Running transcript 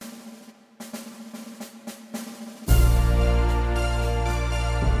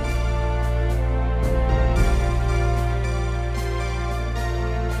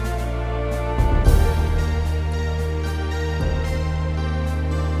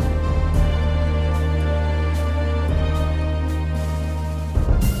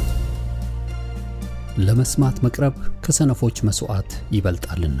ለመስማት መቅረብ ከሰነፎች መስዋዕት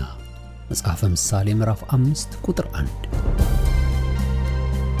ይበልጣልና። መጽሐፈ ምሳሌ ምዕራፍ 5 ቁጥር 1።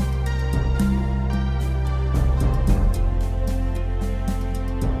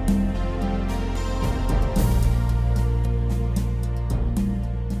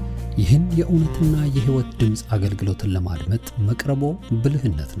 ይህን የእውነትና የሕይወት ድምጽ አገልግሎትን ለማድመጥ መቅረቦ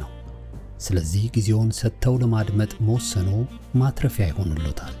ብልህነት ነው። ስለዚህ ጊዜውን ሰጥተው ለማድመጥ መወሰኖ ማትረፊያ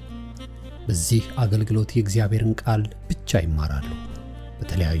ይሆንልዎታል። በዚህ አገልግሎት የእግዚአብሔርን ቃል ብቻ ይማራሉ።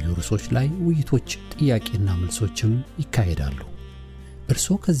 በተለያዩ ርዕሶች ላይ ውይይቶች፣ ጥያቄና መልሶችም ይካሄዳሉ።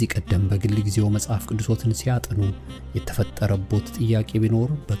 እርስዎ ከዚህ ቀደም በግል ጊዜው መጽሐፍ ቅዱሶትን ሲያጠኑ የተፈጠረቦት ጥያቄ ቢኖር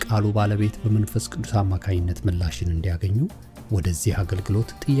በቃሉ ባለቤት በመንፈስ ቅዱስ አማካኝነት ምላሽን እንዲያገኙ ወደዚህ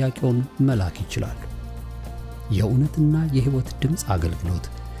አገልግሎት ጥያቄውን መላክ ይችላሉ። የእውነትና የሕይወት ድምጽ አገልግሎት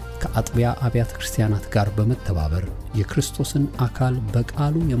ከአጥቢያ አብያተ ክርስቲያናት ጋር በመተባበር የክርስቶስን አካል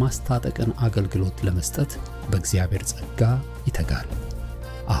በቃሉ የማስታጠቅን አገልግሎት ለመስጠት በእግዚአብሔር ጸጋ ይተጋል።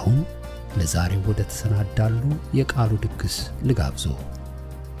 አሁን ለዛሬው ወደ ተሰናዳሉ የቃሉ ድግስ ልጋብዞ።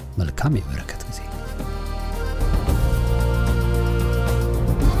 መልካም የበረከት ጊዜ።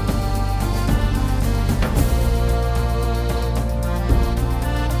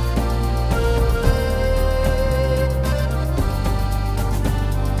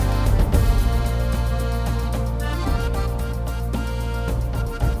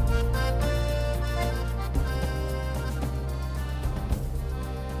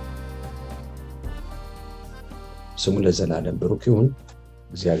 ስሙ ለዘላለም ብሩክ ይሁን።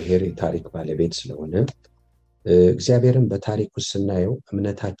 እግዚአብሔር የታሪክ ባለቤት ስለሆነ እግዚአብሔርን በታሪክ ውስጥ ስናየው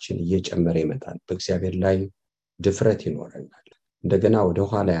እምነታችን እየጨመረ ይመጣል። በእግዚአብሔር ላይ ድፍረት ይኖረናል። እንደገና ወደ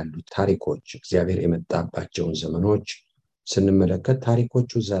ኋላ ያሉት ታሪኮች እግዚአብሔር የመጣባቸውን ዘመኖች ስንመለከት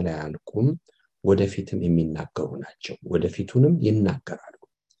ታሪኮቹ እዛ ላይ አልቁም፣ ወደፊትም የሚናገሩ ናቸው። ወደፊቱንም ይናገራሉ።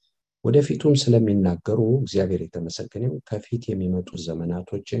 ወደፊቱም ስለሚናገሩ እግዚአብሔር የተመሰገነው ከፊት የሚመጡ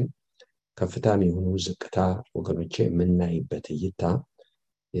ዘመናቶችን ከፍታም ይሁኑ ዝቅታ ወገኖቼ የምናይበት እይታ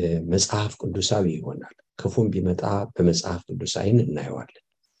መጽሐፍ ቅዱሳዊ ይሆናል። ክፉም ቢመጣ በመጽሐፍ ቅዱስ አይን እናየዋለን።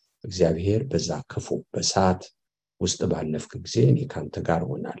 እግዚአብሔር በዛ ክፉ በሰዓት ውስጥ ባለፍክ ጊዜ እኔ ካንተ ጋር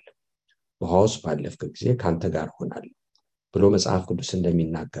ሆናለሁ፣ በውሃውስ ባለፍክ ጊዜ ካንተ ጋር ሆናለሁ ብሎ መጽሐፍ ቅዱስ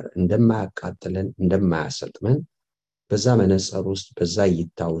እንደሚናገር እንደማያቃጥለን እንደማያሰጥመን በዛ መነጽር ውስጥ በዛ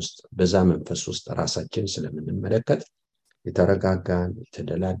እይታ ውስጥ በዛ መንፈስ ውስጥ ራሳችን ስለምንመለከት የተረጋጋን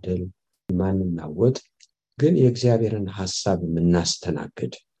የተደላደል ማንናወጥ ግን የእግዚአብሔርን ሐሳብ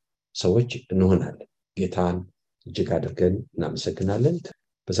የምናስተናግድ ሰዎች እንሆናለን። ጌታን እጅግ አድርገን እናመሰግናለን።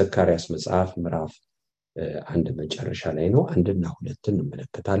 በዘካርያስ መጽሐፍ ምዕራፍ 1 መጨረሻ ላይ ነው 1 እና 2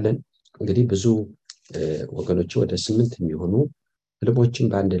 እንመለከታለን። እንግዲህ ብዙ ወገኖች ወደ 8 የሚሆኑ ህልሞችን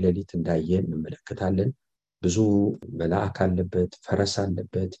በአንድ ሌሊት እንዳየ እንመለከታለን። ብዙ መልአክ አለበት፣ ፈረስ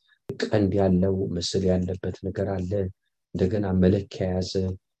አለበት፣ ቀንድ ያለው ምስል ያለበት ነገር አለ። እንደገና መለኪያ ያዘ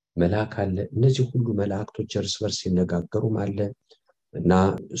መልአክ አለ። እነዚህ ሁሉ መላእክቶች እርስ በርስ ሲነጋገሩም አለ እና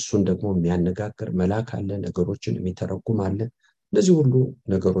እሱን ደግሞ የሚያነጋግር መልአክ አለ፣ ነገሮችን የሚተረጉም አለ። እነዚህ ሁሉ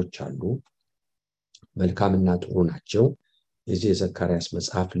ነገሮች አሉ፣ መልካምና ጥሩ ናቸው። የዚህ የዘካርያስ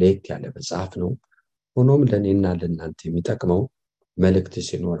መጽሐፍ ለየት ያለ መጽሐፍ ነው። ሆኖም ለእኔና ለእናንተ የሚጠቅመው መልእክት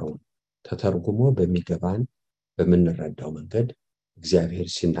ሲኖረው ተተርጉሞ በሚገባን በምንረዳው መንገድ እግዚአብሔር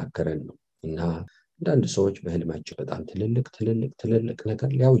ሲናገረን ነው እና አንዳንድ ሰዎች በህልማቸው በጣም ትልልቅ ነገር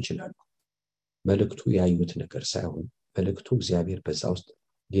ሊያዩ ይችላሉ። መልእክቱ ያዩት ነገር ሳይሆን መልእክቱ እግዚአብሔር በዛ ውስጥ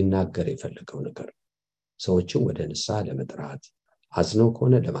ሊናገር የፈለገው ነገር ሰዎችን ወደ ንስሐ ለመጥራት፣ አዝነው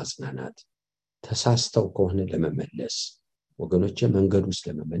ከሆነ ለማጽናናት፣ ተሳስተው ከሆነ ለመመለስ፣ ወገኖቼ መንገድ ውስጥ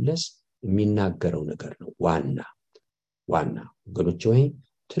ለመመለስ የሚናገረው ነገር ነው። ዋና ወገኖቼ ወይ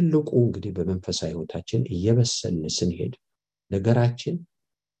ትልቁ እንግዲህ በመንፈሳዊ ህይወታችን እየበሰልን ስንሄድ ነገራችን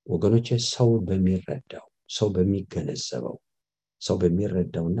ወገኖቼ ሰው በሚረዳው ሰው በሚገነዘበው ሰው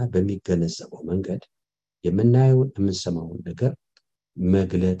በሚረዳውና በሚገነዘበው መንገድ የምናየውን የምንሰማውን ነገር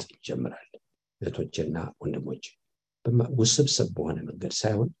መግለጥ ይጀምራል። እህቶችና ወንድሞች ውስብስብ በሆነ መንገድ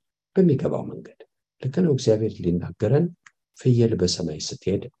ሳይሆን በሚገባው መንገድ ልክ ነው። እግዚአብሔር ሊናገረን ፍየል በሰማይ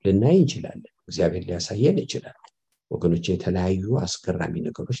ስትሄድ ልናይ እንችላለን። እግዚአብሔር ሊያሳየን ይችላል። ወገኖቼ የተለያዩ አስገራሚ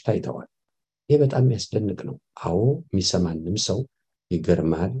ነገሮች ታይተዋል። ይህ በጣም የሚያስደንቅ ነው። አዎ የሚሰማንም ሰው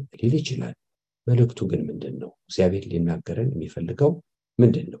ይገርማል ሊል ይችላል። መልእክቱ ግን ምንድነው? እግዚአብሔር ሊናገረን የሚፈልገው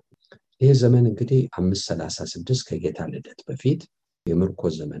ምንድነው? ይህ ዘመን እንግዲህ 536 ከጌታ ልደት በፊት የምርኮ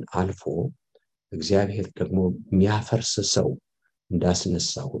ዘመን አልፎ እግዚአብሔር ደግሞ የሚያፈርስ ሰው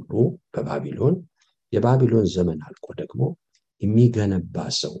እንዳስነሳ ሁሉ በባቢሎን የባቢሎን ዘመን አልቆ ደግሞ የሚገነባ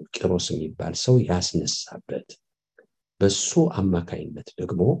ሰው ቂሮስ የሚባል ሰው ያስነሳበት በሱ አማካይነት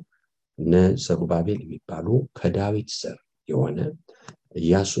ደግሞ እነ ዘሩባቤል የሚባሉ ከዳዊት ዘር የሆነ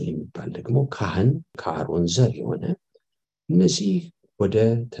ኢያሱ የሚባል ደግሞ ካህን ከአሮን ዘር የሆነ እነዚህ ወደ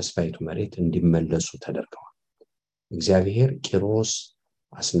ተስፋይቱ መሬት እንዲመለሱ ተደርገዋል። እግዚአብሔር ቂሮስ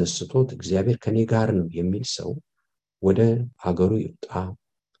አስነስቶት እግዚአብሔር ከኔ ጋር ነው የሚል ሰው ወደ ሀገሩ ይውጣ፣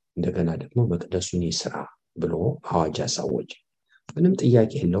 እንደገና ደግሞ መቅደሱን ይስራ ብሎ አዋጅ አሳወጀ። ምንም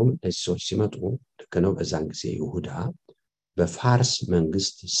ጥያቄ የለውም። እነዚህ ሰዎች ሲመጡ ልክ ነው። በዛን ጊዜ ይሁዳ በፋርስ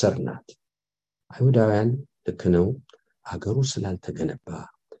መንግስት ስር ናት። አይሁዳውያን ልክ ነው አገሩ ስላልተገነባ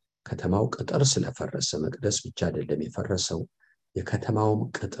ከተማው ቅጥር ስለፈረሰ መቅደስ ብቻ አይደለም የፈረሰው፣ የከተማውም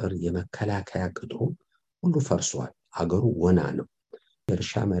ቅጥር የመከላከያ ቅጥሩ ሁሉ ፈርሷል። አገሩ ወና ነው።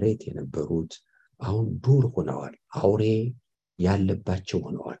 የእርሻ መሬት የነበሩት አሁን ዱር ሆነዋል፣ አውሬ ያለባቸው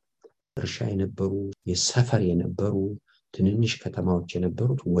ሆነዋል። እርሻ የነበሩ የሰፈር የነበሩ ትንንሽ ከተማዎች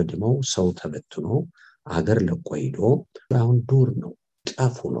የነበሩት ወድመው ሰው ተበትኖ አገር ለቆ ሄዶ አሁን ዱር ነው፣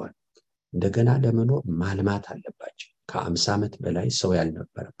 ጠፍ ሆኗል። እንደገና ለመኖር ማልማት አለባቸው። ከ50 ዓመት በላይ ሰው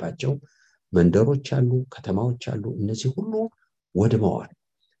ያልነበረባቸው መንደሮች አሉ፣ ከተማዎች አሉ። እነዚህ ሁሉ ወድመዋል።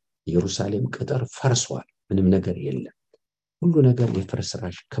 ኢየሩሳሌም ቅጥር ፈርሷል፣ ምንም ነገር የለም። ሁሉ ነገር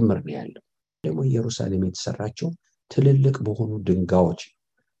የፍርስራሽ ክምር ነው ያለው። ደግሞ ኢየሩሳሌም የተሰራቸው ትልልቅ በሆኑ ድንጋዮች ነው።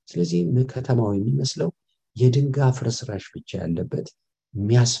 ስለዚህ ከተማው የሚመስለው የድንጋይ ፍርስራሽ ብቻ ያለበት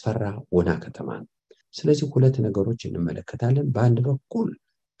የሚያስፈራ ወና ከተማ ነው። ስለዚህ ሁለት ነገሮች እንመለከታለን። በአንድ በኩል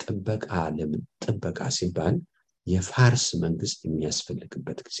ጥበቃ፣ ለምን ጥበቃ ሲባል የፋርስ መንግስት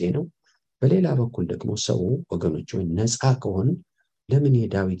የሚያስፈልግበት ጊዜ ነው። በሌላ በኩል ደግሞ ሰው ወገኖች ወይ ነፃ ከሆን ለምን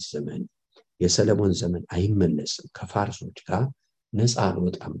የዳዊት ዘመን የሰለሞን ዘመን አይመለስም? ከፋርሶች ጋር ነፃ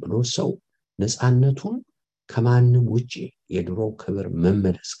አልወጣም ብሎ ሰው ነፃነቱን ከማንም ውጪ የድሮው ክብር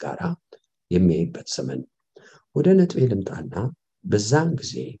መመለስ ጋር የሚያይበት ዘመን። ወደ ነጥቤ ልምጣና በዛን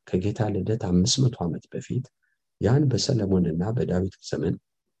ጊዜ ከጌታ ልደት 500 ዓመት በፊት ያን በሰለሞንና በዳዊት ዘመን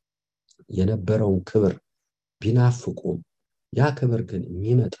የነበረውን ክብር ቢናፍቁም ያ ክብር ግን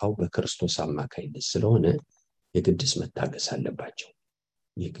የሚመጣው በክርስቶስ አማካይነት ስለሆነ የግድስ መታገስ አለባቸው።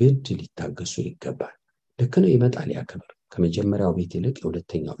 የግድ ሊታገሱ ይገባል። ልክ ነው፣ ይመጣል ያ ክብር። ከመጀመሪያው ቤት ይልቅ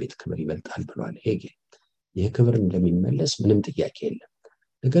የሁለተኛው ቤት ክብር ይበልጣል ብሏል ሄጌል። ይህ ክብር እንደሚመለስ ምንም ጥያቄ የለም።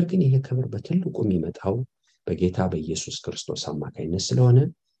 ነገር ግን ይህ ክብር በትልቁ የሚመጣው በጌታ በኢየሱስ ክርስቶስ አማካይነት ስለሆነ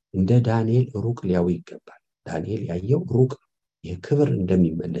እንደ ዳንኤል ሩቅ ሊያዩ ይገባል። ዳንኤል ያየው ሩቅ ነው። ይህ ክብር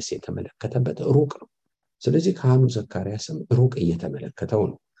እንደሚመለስ የተመለከተበት ሩቅ ነው። ስለዚህ ካህኑ ዘካርያስም ሩቅ እየተመለከተው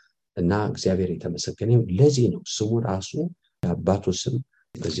ነው እና እግዚአብሔር የተመሰገነ ይሁን። ለዚህ ነው ስሙ ራሱ የአባቱ ስም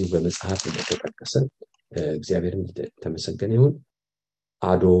በዚህ በመጽሐፍ እንደተጠቀሰ እግዚአብሔርን የተመሰገነ ይሁን።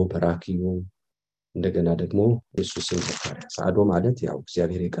 አዶ በራኪዩ፣ እንደገና ደግሞ ኢየሱስን ዘካርያስ። አዶ ማለት ያው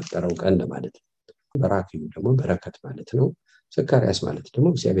እግዚአብሔር የቀጠረው ቀን ማለት ነው። በራኪዩ ደግሞ በረከት ማለት ነው። ዘካርያስ ማለት ደግሞ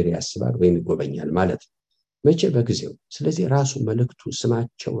እግዚአብሔር ያስባል ወይም ይጎበኛል ማለት ነው። መቼ? በጊዜው። ስለዚህ ራሱ መልእክቱ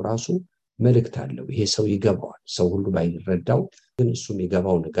ስማቸው ራሱ መልእክት አለው። ይሄ ሰው ይገባዋል። ሰው ሁሉ ባይረዳው ግን እሱም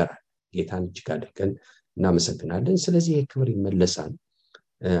ይገባው ነገር አለ። ጌታን እጅግ አድርገን እናመሰግናለን። ስለዚህ ይሄ ክብር ይመለሳል።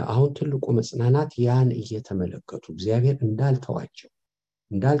 አሁን ትልቁ መጽናናት ያን እየተመለከቱ እግዚአብሔር እንዳልተዋቸው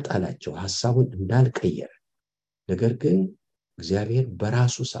እንዳልጣላቸው ሐሳቡን እንዳልቀየረ ነገር ግን እግዚአብሔር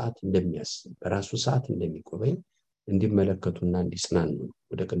በራሱ ሰዓት እንደሚያስብ በራሱ ሰዓት እንደሚጎበኝ እንዲመለከቱና እንዲጽናኑ።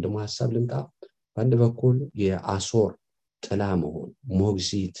 ወደ ቀደሙ ሐሳብ ልምጣ። በአንድ በኩል የአሶር ጥላ መሆን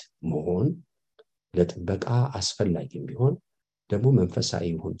ሞግዚት መሆን ለጥበቃ አስፈላጊ ቢሆን ደግሞ መንፈሳዊ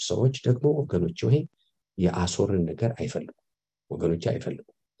የሆኑ ሰዎች ደግሞ ወገኖች ሆይ የአሶርን ነገር አይፈልጉም። ወገኖች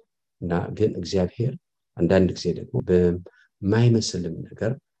አይፈልጉም እና ግን እግዚአብሔር አንዳንድ ጊዜ ደግሞ በማይመስልም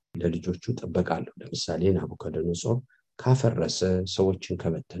ነገር ለልጆቹ ጥበቃ አለው። ለምሳሌ ናቡከደነጾር ካፈረሰ ሰዎችን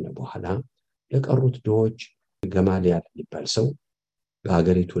ከበተነ በኋላ ለቀሩት ድሆች ገማልያል የሚባል ሰው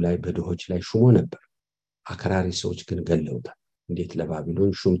በአገሪቱ ላይ በድሆች ላይ ሹሞ ነበር። አክራሪ ሰዎች ግን ገለውታል። እንዴት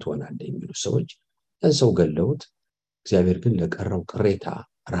ለባቢሎን ሹም ትሆናለህ የሚሉ ሰዎች ያን ሰው ገለውት፣ እግዚአብሔር ግን ለቀረው ቅሬታ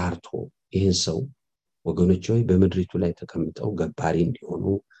ራርቶ ይህን ሰው ወገኖች ሆይ በምድሪቱ ላይ ተቀምጠው ገባሪ እንዲሆኑ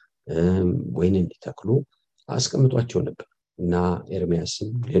ወይን እንዲተክሉ አስቀምጧቸው ነበር እና ኤርሚያስም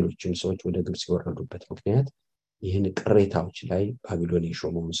ሌሎችም ሰዎች ወደ ግብጽ የወረዱበት ምክንያት ይህን ቅሬታዎች ላይ ባቢሎን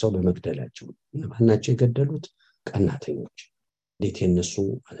የሾመውን ሰው በመግደላቸው። ማናቸው የገደሉት? ቀናተኞች። እንዴት የነሱ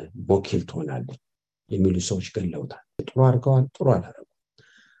ወኪል ትሆናለህ የሚሉ ሰዎች ገለውታል። ጥሩ አድርገዋል? ጥሩ አላደረጉም።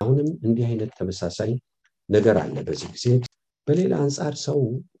 አሁንም እንዲህ አይነት ተመሳሳይ ነገር አለ በዚህ ጊዜ። በሌላ አንጻር ሰው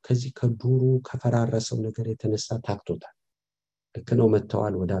ከዚህ ከዱሩ ከፈራረሰው ነገር የተነሳ ታክቶታል። ልክ ነው፣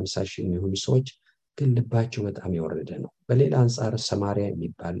 መጥተዋል ወደ 50 ሺህ የሚሆኑ ሰዎች፣ ግን ልባቸው በጣም የወረደ ነው። በሌላ አንጻር ሰማሪያ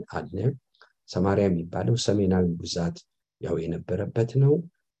የሚባል አለ። ሰማሪያ የሚባለው ሰሜናዊ ግዛት ያው የነበረበት ነው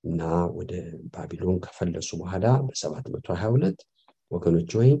እና ወደ ባቢሎን ከፈለሱ በኋላ በ722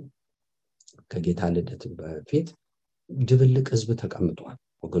 ወገኖች ወይ ከጌታ ልደት በፊት ድብልቅ ህዝብ ተቀምጧል።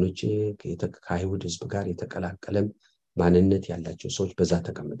 ወገኖች ከአይሁድ ህዝብ ጋር የተቀላቀለም ማንነት ያላቸው ሰዎች በዛ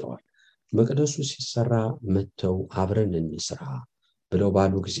ተቀምጠዋል። መቅደሱ ሲሰራ መጥተው አብረን እንስራ ብለው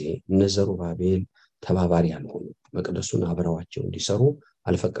ባሉ ጊዜ እነ ዘሩባቤል ተባባሪ አልሆኑ። መቅደሱን አብረዋቸው እንዲሰሩ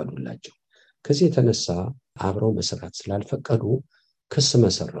አልፈቀዱላቸው። ከዚህ የተነሳ አብረው መስራት ስላልፈቀዱ ክስ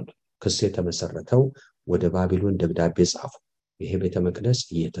መሰረቱ። ክስ የተመሰረተው ወደ ባቢሎን ደብዳቤ ጻፉ። ይሄ ቤተ መቅደስ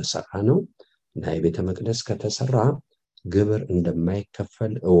እየተሰራ ነው እና የቤተ መቅደስ ከተሰራ ግብር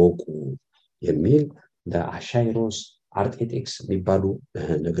እንደማይከፈል እወቁ የሚል ለአሻይሮስ፣ አርጤጤክስ የሚባሉ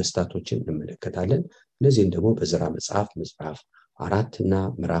ነገስታቶችን እንመለከታለን። እነዚህን ደግሞ በዕዝራ መጽሐፍ ምዕራፍ 4 እና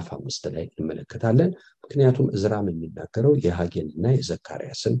ምዕራፍ 5 ላይ እንመለከታለን። ምክንያቱም ዕዝራም የሚናገረው የሐጌንና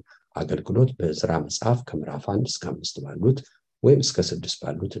የዘካርያስን አገልግሎት በዕዝራ መጽሐፍ ከምዕራፍ 1 እስከ 5 ባሉት ወይም እስከ 6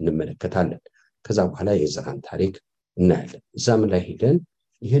 ባሉት እንመለከታለን። ከዛ በኋላ የዕዝራን ታሪክ እናያለን። እዛም ላይ ሄደን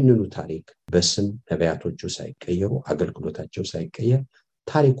ይህንኑ ታሪክ በስም ነቢያቶቹ ሳይቀየሩ አገልግሎታቸው ሳይቀየር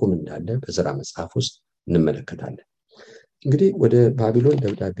ታሪኩም እንዳለ በዕዝራ መጽሐፍ ውስጥ እንመለከታለን። እንግዲህ ወደ ባቢሎን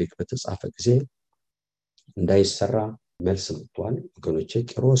ደብዳቤ በተጻፈ ጊዜ እንዳይሰራ መልስ መጥቷል። ወገኖቼ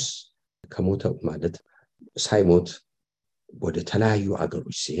ቂሮስ ከሞተ ማለት ሳይሞት ወደ ተለያዩ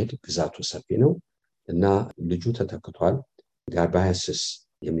አገሮች ሲሄድ ግዛቱ ሰፊ ነው እና ልጁ ተተክቷል። ጋባያስስ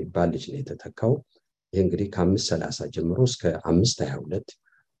የሚባል ልጅ ነው የተተካው። ይህ እንግዲህ ከ530 ጀምሮ እስከ 522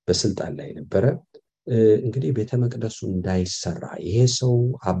 በስልጣን ላይ ነበረ። እንግዲህ ቤተ መቅደሱ እንዳይሰራ ይሄ ሰው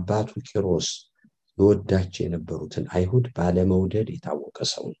አባቱ ቂሮስ ይወዳቸው የነበሩትን አይሁድ ባለመውደድ የታወቀ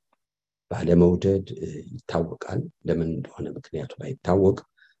ሰው ነው። ባለመውደድ ይታወቃል። ለምን እንደሆነ ምክንያቱ ባይታወቅ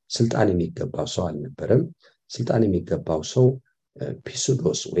ስልጣን የሚገባው ሰው አልነበረም። ስልጣን የሚገባው ሰው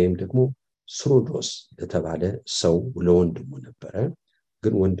ፒሱዶስ ወይም ደግሞ ስሩዶስ ለተባለ ሰው ለወንድሙ ነበረ።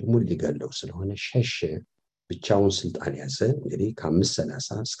 ግን ወንድሙን ሊገለው ስለሆነ ሸሸ፣ ብቻውን ስልጣን ያዘ። እንግዲህ ከ530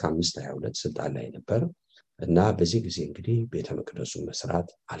 እስከ 522 ስልጣን ላይ ነበር እና በዚህ ጊዜ እንግዲህ ቤተ መቅደሱን መስራት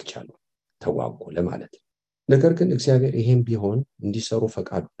አልቻሉም፣ ተዋጎለ ማለት ነው። ነገር ግን እግዚአብሔር ይሄም ቢሆን እንዲሰሩ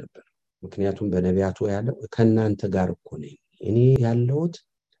ፈቃዱ ነበር። ምክንያቱም በነቢያቱ ያለው ከእናንተ ጋር እኮ ነኝ፣ እኔ ያለሁት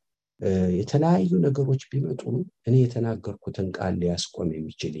የተለያዩ ነገሮች ቢመጡም እኔ የተናገርኩትን ቃል ሊያስቆም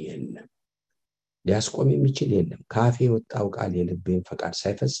የሚችል የለም። ካፌ የወጣው ቃል የልቤን ፈቃድ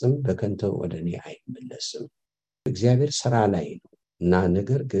ሳይፈጽም በከንቱ ወደ እኔ አይመለስም። እግዚአብሔር ስራ ላይ ነው እና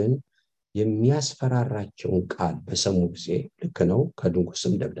ነገር ግን የሚያስፈራራቸውን ቃል በሰሙ ጊዜ ልክ ነው።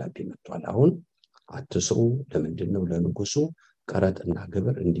 ከንጉስም ደብዳቤ መጥቷል። አሁን አትስሩ። ለምንድን ነው ለንጉሱ ቀረጥና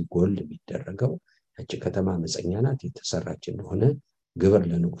ግብር እንዲጎል የሚደረገው? ያቺ ከተማ አመፀኛ ናት፣ የተሰራች እንደሆነ ግብር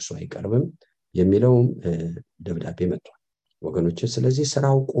ለንጉሱ አይቀርብም የሚለውም ደብዳቤ መጥቷል ወገኖች። ስለዚህ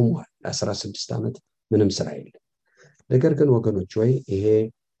ስራው ቆሟል። ለ16 ዓመት ምንም ስራ የለም። ነገር ግን ወገኖች ወይ ይሄ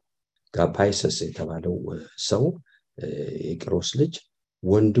ጋባይሰስ የተባለው ሰው የቂሮስ ልጅ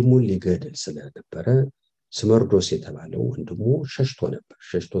ወንድሙን ሊገድል ስለነበረ ስመርዶስ የተባለው ወንድሙ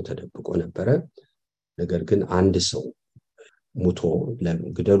ሸሽቶ ተደብቆ ነበረ። ነገር ግን አንድ ሰው ሙቶ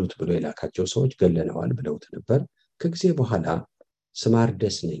ግደሉት ብሎ የላካቸው ሰዎች ገለነዋል ብለውት ነበር። ከጊዜ በኋላ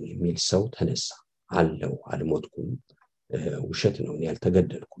ስማርደስ ነኝ የሚል ሰው ተነሳ። አልሞትኩም፣ ውሸት ነው፣ እኔ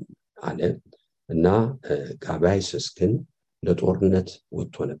አልተገደልኩም አለ እና ጋባይሰስ ግን ለጦርነት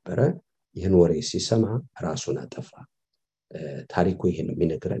ወጥቶ ነበረ። ይህን ወሬ ሲሰማ ራሱን አጠፋ። ታሪኩ ይሄን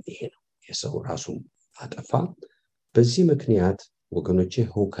የሚነግረን ይሄ ነው። የሰው ራሱን አጠፋ። በዚህ ምክንያት ወገኖቼ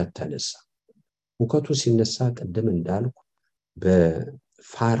ሁከት ተነሳ። ሁከቱ ሲነሳ ቅድም እንዳልኩ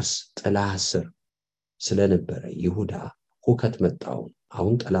በፋርስ ጥላ ስር ስለነበረ ይሁዳ ሁከት መጣው።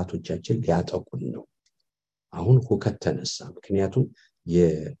 አሁን ጠላቶቻችን ሊያጠቁን ነው። አሁን ሁከት ተነሳ። ምክንያቱም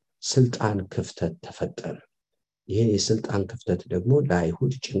የስልጣን ክፍተት ተፈጠረ። ይሄ የስልጣን ክፍተት ደግሞ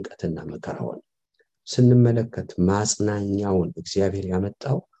ለአይሁድ ጭንቀትና መከራ ሆነ። ስንመለከት ማጽናኛውን እግዚአብሔር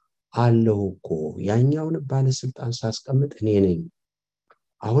ያመጣው አለው እኮ ያኛውን ባለስልጣን ሳስቀምጥ እኔ ነኝ።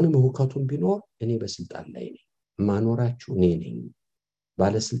 አሁንም ሁከቱን ቢኖር እኔ በስልጣን ላይ ነኝ፣ ማኖራችሁ እኔ ነኝ፣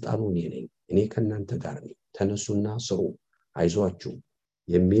 ባለስልጣኑ እኔ ነኝ፣ እኔ ከእናንተ ጋር ነኝ፣ ተነሱና ስሩ፣ አይዟችሁ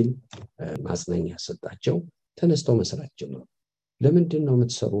የሚል ማጽናኛ ሰጣቸው። ተነስተው መስራት ጀመሩ። ለምንድን ነው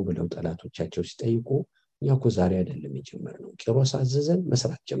የምትሰሩ ብለው ጠላቶቻቸው ሲጠይቁ እኛ እኮ ዛሬ አይደለም የጀመርነው፣ ቂሮስ አዘዘን፣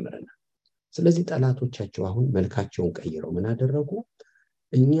 መስራት ጀምረናል። ስለዚህ ጠላቶቻቸው አሁን መልካቸውን ቀይረው ምን አደረጉ?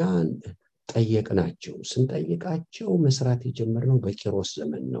 እኛን ጠየቅናቸው። ስንጠይቃቸው መስራት የጀመርነው በቂሮስ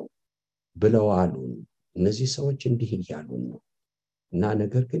ዘመን ነው ብለው አሉን። እነዚህ ሰዎች እንዲህ እያሉን ነው እና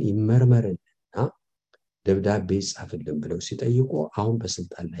ነገር ግን ይመርመርልና ደብዳቤ ይጻፍልን ብለው ሲጠይቁ አሁን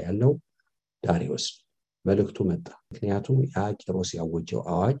በስልጣን ላይ ያለው ዳሪዮስ መልእክቱ መጣ። ምክንያቱም ያ ቂሮስ ያወጀው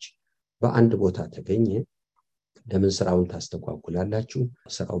አዋጅ በአንድ ቦታ ተገኘ። ለምን ስራውን ታስተጓጉላላችሁ?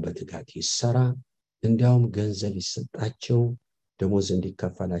 ስራው በትጋት ይሰራ፣ እንዲያውም ገንዘብ ይሰጣቸው፣ ደሞዝ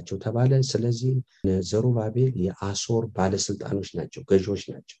እንዲከፈላቸው ተባለ። ስለዚህ ዘሩባቤል የአሶር ባለስልጣኖች ናቸው፣ ገዢዎች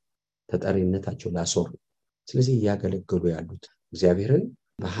ናቸው። ተጠሪነታቸው ለአሶር ነው። ስለዚህ እያገለገሉ ያሉት እግዚአብሔርን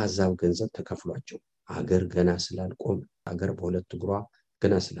በአሕዛብ ገንዘብ ተከፍሏቸው አገር ገና ስላልቆመ አገር በሁለት እግሯ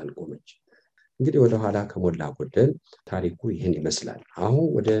ገና ስላልቆመች እንግዲህ ወደ ኋላ ከሞላ ጎደል ታሪኩ ይህን ይመስላል። አሁን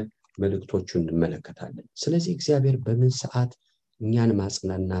ወደ መልእክቶቹ እንመለከታለን። ስለዚህ እግዚአብሔር በምን ሰዓት እኛን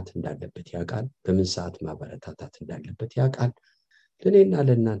ማጽናናት እንዳለበት ያውቃል። በምን ሰዓት ማበረታታት እንዳለበት ያውቃል። ለእኔና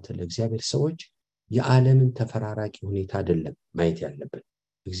ለእናንተ ለእግዚአብሔር ሰዎች የዓለምን ተፈራራቂ ሁኔታ አይደለም ማየት ያለብን፣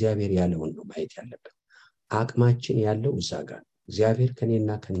 እግዚአብሔር ያለውን ነው ማየት ያለብን። አቅማችን ያለው እዛ ጋር እግዚአብሔር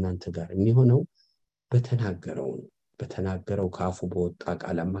ከኔና ከእናንተ ጋር የሚሆነው በተናገረው ነው። በተናገረው ከአፉ በወጣ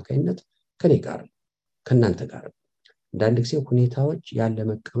ቃል አማካኝነት ከኔ ጋር ነው፣ ከእናንተ ጋር ነው። አንዳንድ ጊዜ ሁኔታዎች ያለ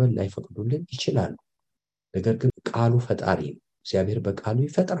መቀበል ላይፈቅዱልን ይችላሉ። ነገር ግን ቃሉ ፈጣሪ ነው። እግዚአብሔር በቃሉ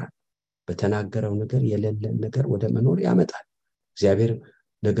ይፈጥራል። በተናገረው ነገር የሌለን ነገር ወደ መኖር ያመጣል። እግዚአብሔር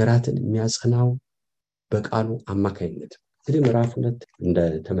ነገራትን የሚያጸናው በቃሉ አማካኝነት። እንግዲህ ምዕራፍ 2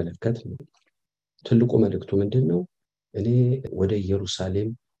 እንደተመለከት ነው ትልቁ መልእክቱ ምንድነው? እኔ ወደ ኢየሩሳሌም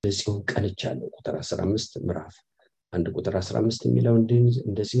ለጽዮን ቀንቻለሁ። ቁጥር 15 ምዕራፍ 1 ቁጥር 15 የሚለው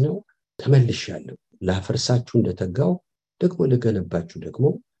እንደዚህ ነው። ተመልሻለሁ፣ ላፈርሳችሁ እንደተጋው ደግሞ ልገነባችሁ ደግሞ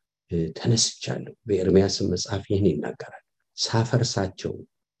ተነስቻለሁ። በኤርምያስ መጽሐፍ ይህን ይናገራል። ሳፈርሳቸው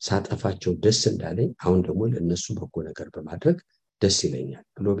ሳጠፋቸው ደስ እንዳለኝ አሁን ደግሞ ለነሱ በጎ ነገር በማድረግ ደስ ይለኛል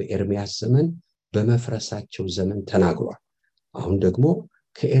ብሎ በኤርምያስ ዘመን በመፍረሳቸው ዘመን ተናግሯል። አሁን ደግሞ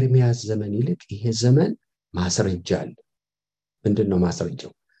ከኤርምያስ ዘመን ይልቅ ይሄ ዘመን ማስረጃ አለ። ምንድነው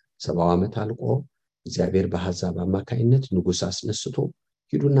ማስረጃው? 70 ዓመት አልቆ እግዚአብሔር በአሕዛብ አማካይነት ንጉሥ አስነስቶ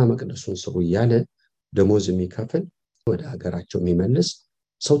ሂዱና መቅደሱን ስሩ እያለ ደሞዝ የሚከፍል ወደ ሀገራቸው የሚመልስ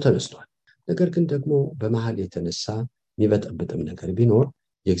ሰው ተነስቷል። ነገር ግን ደግሞ በመሃል የተነሳ የሚበጠብጥም ነገር ቢኖር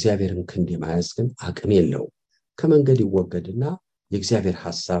የእግዚአብሔርን ክንድ የመያዝ ግን አቅም የለውም። ከመንገድ ይወገድና የእግዚአብሔር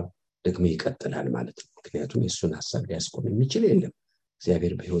ሐሳብ ደግሞ ይቀጥላል ማለት ነው። ምክንያቱም የእሱን ሐሳብ ሊያስቆም የሚችል የለም።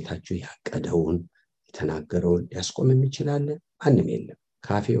 እግዚአብሔር በሕይወታችሁ ያቀደውን የተናገረውን ሊያስቆም የሚችል አለ? ማንም የለም።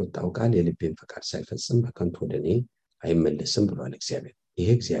 ካፌ የወጣው ቃል የልቤን ፈቃድ ሳይፈጽም በከንቱ ወደ እኔ አይመለስም ብሏል እግዚአብሔር። ይሄ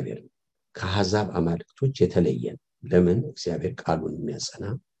እግዚአብሔር ነው። ከአሕዛብ አማልክቶች የተለየን። ለምን? እግዚአብሔር ቃሉን የሚያጸና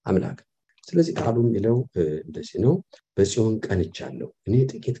አምላክ። ስለዚህ ቃሉ የሚለው እንደዚህ ነው። በጽዮን ቀንቻለሁ፣ እኔ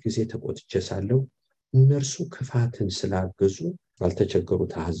ጥቂት ጊዜ ተቆጥቼ ሳለሁ እነርሱ ክፋትን ስላገዙ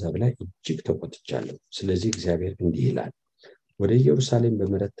ባልተቸገሩት አሕዛብ ላይ እጅግ ተቆጥቻለሁ። ስለዚህ እግዚአብሔር እንዲህ ይላል፣ ወደ ኢየሩሳሌም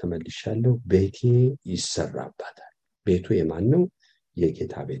በምሕረት ተመልሻለሁ፣ ቤቴ ይሰራባታል። ቤቱ የማን ነው?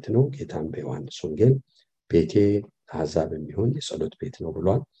 የጌታ ቤት ነው። ጌታም በዮሐንስ ወንጌል ቤቴ አሕዛብ የሚሆን የጸሎት ቤት ነው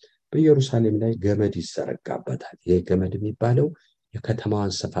ብሏል። በኢየሩሳሌም ላይ ገመድ ይዘረጋበታል። ይህ ገመድ የሚባለው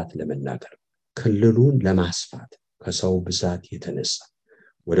የከተማዋን ስፋት ለመናገር፣ ክልሉን ለማስፋት ከሰው ብዛት የተነሳ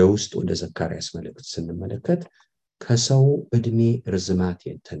ወደ ውስጥ ወደ ዘካርያስ መልእክት ስንመለከት ከሰው ዕድሜ ርዝማት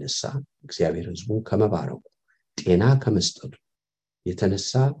የተነሳ እግዚአብሔር ሕዝቡን ከመባረኩ ጤና ከመስጠቱ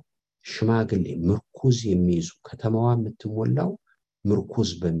የተነሳ ሽማግሌ ምርኩዝ የሚይዙ ከተማዋ የምትሞላው ምርኩዝ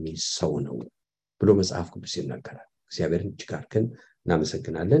በሚይዝ ሰው ነው ብሎ መጽሐፍ ቅዱስ ይናገራል። እግዚአብሔርን እጅግ አድርገን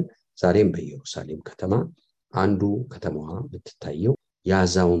እናመሰግናለን። ዛሬም በኢየሩሳሌም ከተማ አንዱ ከተማዋ የምትታየው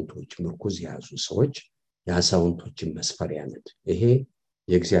የአዛውንቶች ምርኩዝ የያዙ ሰዎች የአዛውንቶችን መስፈሪያነት፣ ይሄ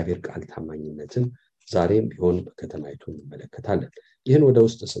የእግዚአብሔር ቃል ታማኝነትን ዛሬም ቢሆን በከተማይቱ እንመለከታለን። ይህን ወደ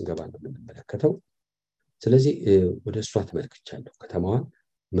ውስጥ ስንገባ ነው የምንመለከተው። ስለዚህ ወደ እሷ ተመልክቻለሁ፣ ከተማዋን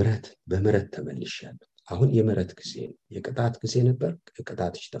በምሕረት ተመልሻለሁ። አሁን የምሕረት ጊዜ ነው። የቅጣት ጊዜ ነበር፣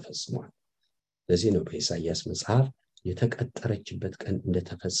 ቅጣትሽ ተፈጽሟል። ለዚህ ነው በኢሳይያስ መጽሐፍ የተቀጠረችበት ቀን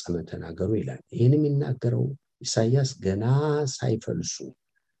እንደተፈጸመ ተናገሩ ይላል። ይህን የሚናገረው ኢሳይያስ ገና ሳይፈልሱ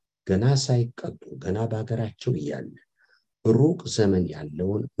ገና ሳይቀጡ ገና በሀገራቸው እያለ ሩቅ ዘመን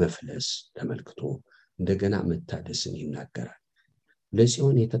ያለውን መፍለስ ተመልክቶ እንደገና መታደስን ይናገራል።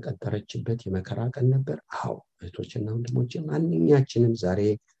 ለጽዮን የተቀጠረችበት የመከራ ቀን ነበር። አዎ እህቶችና ወንድሞቼ፣ ማንኛችንም ዛሬ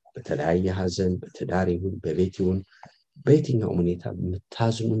በተለያየ ሐዘን በትዳር ይሁን በቤት ይሁን በየትኛው ሁኔታ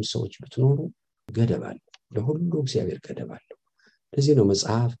የምታዝኑም ሰዎች ብትኖሩ ገደብ አለው። ለሁሉ እግዚአብሔር ገደብ አለው። ለዚህ ነው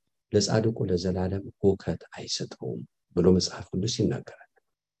መጽሐፍ ለጻድቁ ለዘላለም ሁከት አይሰጠውም ብሎ መጽሐፍ ቅዱስ ይናገራል።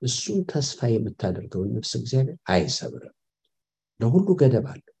 እሱን ተስፋ የምታደርገውን ነፍስ እግዚአብሔር አይሰብርም። ለሁሉ ገደብ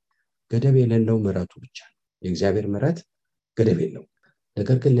አለው። ገደብ የሌለው ምሕረቱ ብቻ ነው። የእግዚአብሔር ምሕረት ገደብ የለው።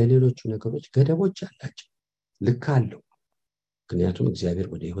 ነገር ግን ለሌሎቹ ነገሮች ገደቦች አላቸው፣ ልክ አለው። ምክንያቱም እግዚአብሔር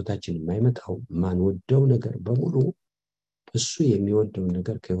ወደ ሕይወታችን የማይመጣው ማንወደው ነገር በሙሉ እሱ የሚወደውን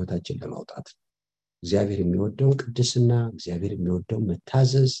ነገር ከሕይወታችን ለማውጣት ነው። እግዚአብሔር የሚወደውን ቅድስና፣ እግዚአብሔር የሚወደውን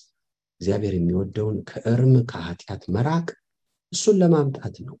መታዘዝ፣ እግዚአብሔር የሚወደውን ከእርም ከኃጢአት መራቅ እሱን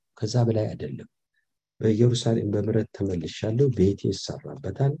ለማምጣት ነው። ከዛ በላይ አይደለም። በኢየሩሳሌም በምሕረት ተመልሻለሁ፣ ቤቴ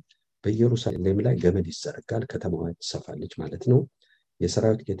ይሰራበታል። በኢየሩሳሌም ላይ ገመድ ይዘረጋል፣ ከተማዋ ትሰፋለች ማለት ነው።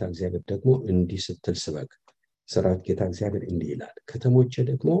 የሰራዊት ጌታ እግዚአብሔር ደግሞ እንዲህ ስትል ስበክ። የሰራዊት ጌታ እግዚአብሔር እንዲህ ይላል፣ ከተሞቼ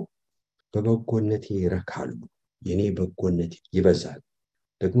ደግሞ በበጎነቴ ይረካሉ። የኔ በጎነት ይበዛል።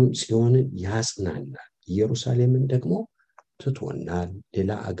 ደግሞም ጽዮንን ያጽናናል። ኢየሩሳሌምን ደግሞ ትቶናል፣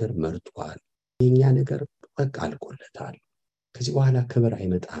 ሌላ አገር መርጧል፣ የኛ ነገር በቃ አልቆለታል፣ ከዚህ በኋላ ክብር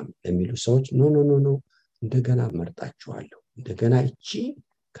አይመጣም ለሚሉ ሰዎች ኖ ኖ ኖ ኖ እንደገና መርጣችኋለሁ። እንደገና እቺ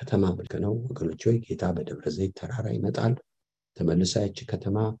ከተማ ብልክ ነው ወገኖች ሆይ፣ ጌታ በደብረ ዘይት ተራራ ይመጣል። ተመልሳ እቺ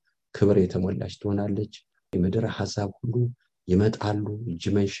ከተማ ክብር የተሞላች ትሆናለች። የምድር አሕዛብ ሁሉ ይመጣሉ፣ እጅ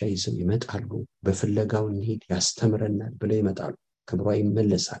መንሻ ይዘው ይመጣሉ። በፍለጋው እንሂድ ያስተምረናል ብለው ይመጣሉ። ክብሯ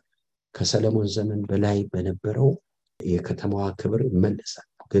ይመለሳል። ከሰለሞን ዘመን በላይ በነበረው የከተማዋ ክብር ይመለሳል።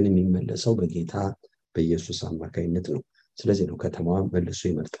 ግን የሚመለሰው በጌታ በኢየሱስ አማካይነት ነው። ስለዚህ ነው ከተማዋን መልሶ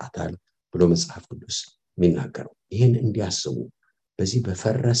ይመርጣታል ብሎ መጽሐፍ ቅዱስ የሚናገረው። ይህን እንዲያስቡ በዚህ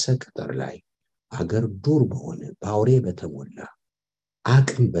በፈረሰ ቅጥር ላይ አገር ዱር በሆነ በአውሬ በተሞላ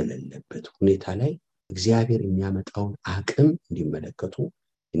አቅም በሌለበት ሁኔታ ላይ እግዚአብሔር የሚያመጣውን አቅም እንዲመለከቱ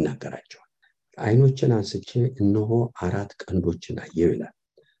ይናገራቸዋል። ዓይኖችን አንስቼ እነሆ 4 ቀንዶችን አየሁ ይላል።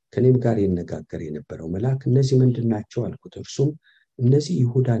 ከኔም ጋር ይነጋገር የነበረው መልአክ እነዚህ ምንድናቸው አልኩት። እርሱም እነዚህ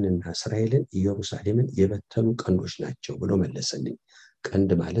ይሁዳንና እስራኤልን ኢየሩሳሌምን የበተኑ ቀንዶች ናቸው ብሎ መለሰልኝ።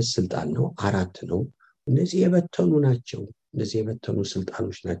 ቀንድ ማለት ስልጣን ነው፣ 4 ነው። እነዚህ የበተኑ ናቸው፣ እነዚህ የበተኑ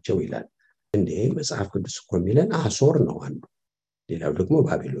ስልጣኖች ናቸው ይላል። እንዴ መጽሐፍ ቅዱስ እኮ የሚለን አሶር ነው አንዱ፣ ሌላው ደግሞ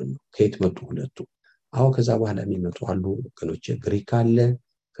ባቢሎን ነው። ከየት መጡ ሁለቱ? አዎ ከዛ በኋላ የሚመጡ አሉ ወገኖቼ፣ ግሪክ አለ።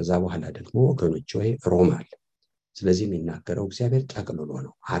 ከዛ በኋላ ደግሞ ወገኖቼ ወይ ሮም አለ። ስለዚህ የሚናገረው እግዚአብሔር ጠቅልሎ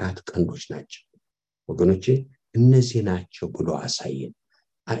ነው። 4 ቀንዶች ናቸው ወገኖቼ፣ እነዚህ ናቸው ብሎ አሳየን።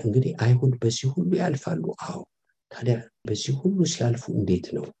 እንግዲህ አይሁድ በዚህ ሁሉ ያልፋሉ። አዎ ታዲያ በዚህ ሁሉ ሲያልፉ እንዴት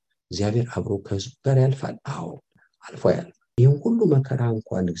ነው እግዚአብሔር አብሮ ከህዝቡ ጋር ያልፋል? አዎ አልፎ ያልፋል። ይህን ሁሉ መከራ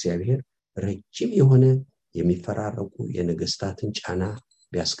እንኳን እግዚአብሔር ረጅም የሆነ የሚፈራረቁ የነገስታትን ጫና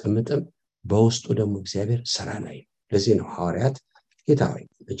ቢያስቀምጥም በውስጡ ደግሞ እግዚአብሔር ስራ ላይ ነው። ለዚህ ነው ሐዋርያት ጌታ ሆይ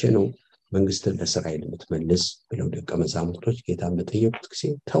መቼ ነው መንግስትን ለእስራኤል የምትመልስ ብለው ደቀ መዛሙርቶች ጌታን በጠየቁት ጊዜ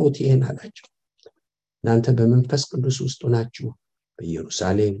ተውት ይህን አላቸው። እናንተ በመንፈስ ቅዱስ ውስጥ ናችሁ፣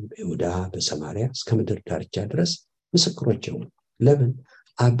 በኢየሩሳሌም፣ በይሁዳ፣ በሰማርያ እስከ ምድር ዳርቻ ድረስ ምስክሮች ሁኑ። ለምን?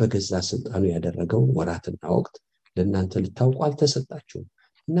 አብ በገዛ ስልጣኑ ያደረገውን ወራትና ወቅት ለእናንተ ልታውቁ አልተሰጣችሁም።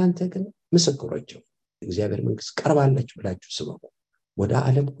 እናንተ ግን ምስክሮች ሁኑ። እግዚአብሔር መንግስት ቀርባለች ብላችሁ ስበኩ፣ ወደ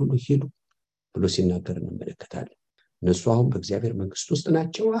ዓለም ሁሉ ሂዱ ብሎ ሲናገር እንመለከታለን። እነሱ አሁን በእግዚአብሔር መንግስት ውስጥ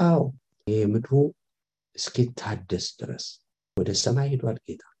ናቸው። አዎ ምድሩ እስኪታደስ ድረስ ወደ ሰማይ ሄዷል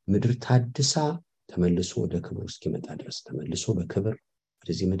ጌታ። ምድር ታድሳ ተመልሶ ወደ ክብሩ እስኪመጣ ድረስ ተመልሶ በክብር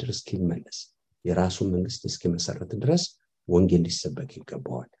ወደዚህ ምድር እስኪመለስ የራሱን መንግስት እስኪመሰረት ድረስ ወንጌል ሊሰበክ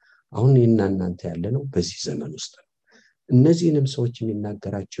ይገባዋል። አሁን እኔና እናንተ ያለነው በዚህ ዘመን ውስጥ ነው። እነዚህንም ሰዎች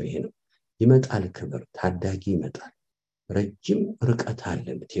የሚናገራቸው ይሄ ነው። ይመጣል ክብር፣ ታዳጊ ይመጣል። ረጅም ርቀት አለ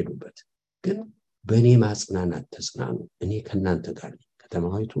የምትሄዱበት፣ ግን በእኔ ማጽናናት ተጽናኑ፣ እኔ ከእናንተ ጋር ነኝ።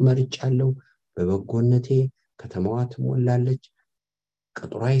 ከተማዊቱ መርጫለሁ፣ በበጎነቴ ከተማዋ ትሞላለች፣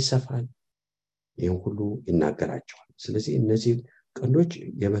 ቅጥሯ ይሰፋል። ይህን ሁሉ ይናገራቸዋል። ስለዚህ እነዚህ ቀንዶች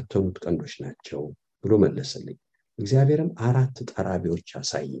የበተኑት ቀንዶች ናቸው ብሎ መለሰልኝ። እግዚአብሔርም 4 ጠራቢዎች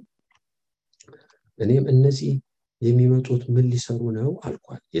አሳየኝ። እኔም እነዚህ የሚመጡት ምን ሊሰሩ ነው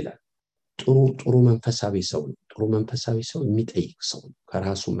አልኳት ይላል። ጥሩ መንፈሳዊ ሰው ነው። ጥሩ መንፈሳዊ ሰው የሚጠይቅ ሰው ነው።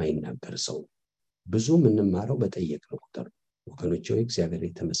 ከራሱ የማይናገር ሰው ነው። ብዙ የምንማረው በጠየቅነው ቁጥር ወገኖቼ ሆይ እግዚአብሔር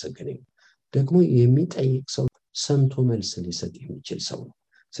የተመሰገነ ይሁን። ደግሞ የሚጠይቅ ሰው ሰምቶ መልስ ሊሰጥ የሚችል ሰው ነው።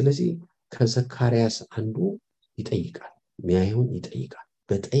 ስለዚህ ከዘካርያስ አንዱ ይጠይቃል፣ ሚያዩን ይጠይቃል።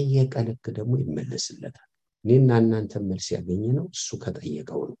 በጠየቀ ልክ ደግሞ ይመለስለታል። እኔና እናንተ መልስ ያገኘነው እሱ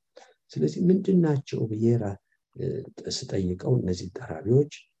ከጠየቀው ነው። ስለዚህ ምንድናቸው ብዬ ስጠይቀው እነዚህ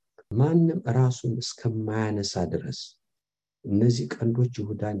ጠራቢዎች ማንም ራሱን እስከማያነሳ ድረስ እነዚህ ቀንዶች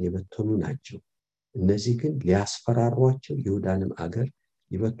ይሁዳን የበተኑ ናቸው። እነዚህ ግን ሊያስፈራሯቸው ይሁዳንም አገር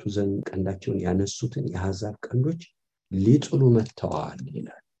ይበቱ ዘንድ ቀንዳቸውን ያነሱትን የአሕዛብ ቀንዶች ሊጥሉ መጥተዋል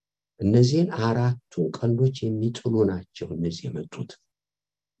ይላል። እነዚህን 4ቱን ቀንዶች የሚጥሉ ናቸው እነዚህ የመጡት።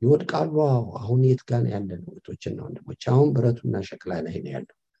 ይወድቃሉ። አሁን የት ጋር ያለን ወቶችና ወንድሞች? አሁን ብረቱና ሸክላ ላይ ነው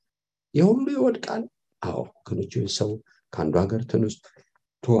ያለው። የሁሉ ይወድቃል። አዎ ወገኖች፣ ሰው ከአንዱ ሀገር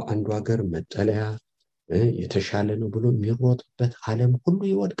ተነስቶ አንዱ ሀገር መጠለያ የተሻለ ነው ብሎ የሚሮጥበት ዓለም ሁሉ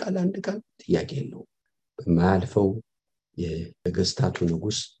ይወድቃል አንድ ቀን፣ ጥያቄ የለውም። በማያልፈው የነገስታቱ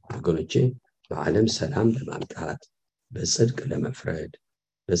ንጉስ ወገኖቼ በዓለም ሰላም ለማምጣት በጽድቅ ለመፍረድ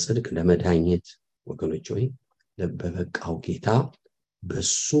በጽድቅ ለመዳኘት ወገኖቼ ሆይ በበቃው ጌታ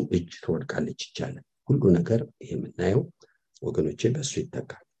በሱ እጅ ትወድቃለች ይቻላል። ሁሉ ነገር የምናየው ወገኖቼ በሱ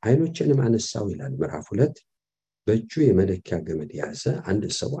ይተካል። ዓይኖቼንም አነሳው ይላል ምዕራፍ 2። በእጁ የመለኪያ ገመድ የያዘ አንድ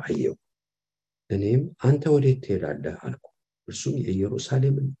ሰው አየሁ። እኔም አንተ ወዴት ትሄዳለህ አልኩ። እርሱም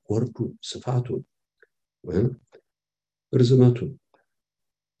የኢየሩሳሌምን ወርዱን፣ ስፋቱን፣ ርዝመቱን፣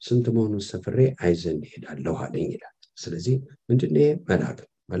 ስንት መሆኑን ሰፍሬ አይ ዘንድ እሄዳለሁ አለኝ ይላል። ስለዚህ ምንድነው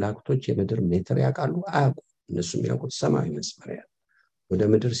መላእክቶች የምድር ሜትር ያውቃሉ? አያውቁም። እነሱ የሚያውቁት ሰማያዊ መስመሪያ። ወደ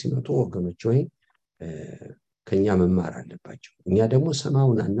ምድር ሲመጡ ወገኖች ሆይ ከኛ መማር አለባቸው። እኛ ደግሞ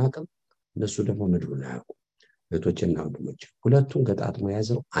ሰማዩን አናውቅም፣ እነሱ ደግሞ ምድሩን አያውቁም። እህቶችና ወንድሞች ሁለቱን ገጣጥሞ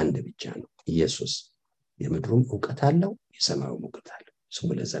የያዘው አንድ ብቻ ነው፣ ኢየሱስ። የምድሩም ዕውቀት አለው፣ የሰማዩም ዕውቀት አለው። ስሙ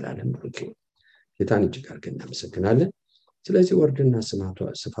ለዘላለም ብሩክ ይሁን። ጌታን እጅግ አድርገን እናመሰግናለን። ስለዚህ ወርድና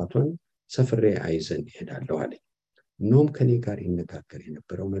ስፋቷን ሰፍሬ አይ ዘንድ እሄዳለሁ አለኝ። እነሆም ከኔ ጋር ይነጋገር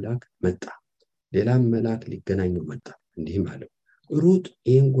የነበረው መልአክ መጣ። ሌላም መልአክ ሊገናኘው መጣ፣ እንዲህም አለው፣ ሩጥ፣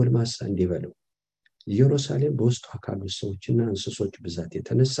 ይህን ጎልማሳ እንዲህ በለው፣ ኢየሩሳሌም በውስጧ ካሉት ሰዎችና እንስሶች ብዛት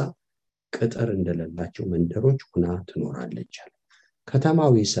የተነሳ ቅጥር እንደሌላቸው መንደሮች ሆና ትኖራለች አለ።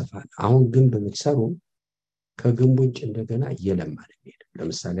 ከተማው ይሰፋል። አሁን ግንብ ብትሰሩ ከግንቡ ውጭ እንደገና እየለማ ነው የሚሄደው።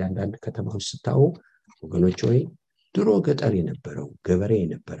 ለምሳሌ አንዳንድ ከተማዎች ስታዩ ወገኖች ሆይ ድሮ ገጠር የነበረው ገበሬ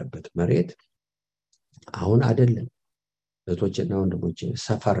የነበረበት መሬት አሁን አይደለም። እህቶችና ወንድሞች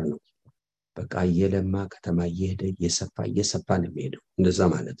ሰፈር ነው። በቃ እየለማ ከተማ እየሄደ እየሰፋ ነው የሚሄደው። እንደዛ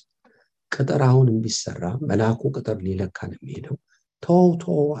ማለት ነው። ቅጥር አሁን ቢሰራ መልአኩ ቅጥር ሊለካ ነው የሚሄደው። ተው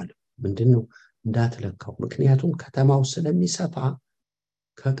አለ። ምንድነው? እንዳትለካው፣ ምክንያቱም ከተማው ስለሚሰፋ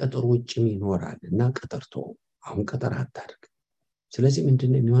ከቅጥር ውጭም ይኖራል እና ቅጥር ተው፣ አሁን ቅጥር አታድርግ። ስለዚህ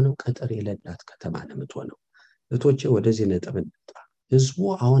ምንድነው የሚሆነው? ቅጥር የሌላት ከተማ ነው የምትሆነው። እህቶቼ ወደዚህ ነጥብ እንምጣ። ህዝቡ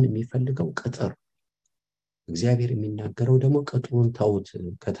አሁን የሚፈልገው ቅጥር፣ እግዚአብሔር የሚናገረው ደግሞ ቅጥሩን ተውት፣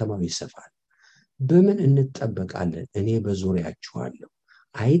 ከተማው ይሰፋል። በምን እንጠበቃለን? እኔ በዙሪያችሁ አለሁ።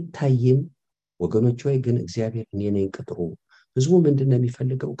 አይታይም ወገኖች ሆይ፣ ግን እግዚአብሔር እኔ ነኝ ቅጥሩ። ህዝቡ ምንድነው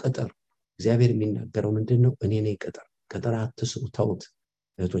የሚፈልገው? ቅጥር። እግዚአብሔር የሚናገረው ምንድነው? እኔ ነኝ ቅጥር አትስሩ፣ ተውት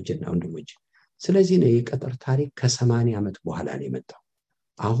እህቶችና ወንድሞች። ስለዚህ ነው የቅጥር ታሪክ ከ80 ዓመት በኋላ ነው የመጣው።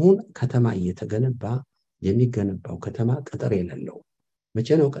 አሁን ከተማ እየተገነባ የሚገነባው ከተማ ቅጥር የሌለው። መቼ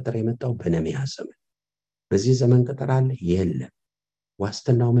ነው ቅጥር የመጣው? በነህምያ ዘመን። በዚህ ዘመን ቅጥር አለ? የለም።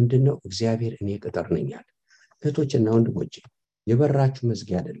 ዋስትናው ምንድነው? እግዚአብሔር እኔ ቅጥር ነኝ አለ። እህቶችና ወንድሞች የበራችሁ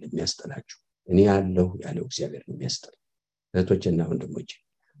መዝጊያ አይደለም የሚያስጠላችሁ፣ እኔ ያለሁ ያለው እግዚአብሔር ነው የሚያስጠላ። እህቶችና ወንድሞች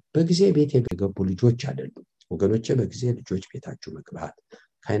በጊዜ ቤት የገቡ ልጆች አይደሉም ወገኖቼ። በጊዜ ልጆች ቤታችሁ መግባት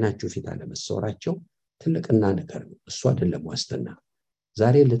ከዓይናችሁ ፊት አለመሰወራቸው ትልቅና ነገር ነው። እሱ አይደለም ዋስትና።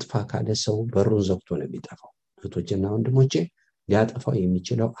 ዛሬ ልጥፋ ካለ ሰው በሩን ዘግቶ ነው የሚጠፋው። እህቶችና ወንድሞቼ ሊያጠፋው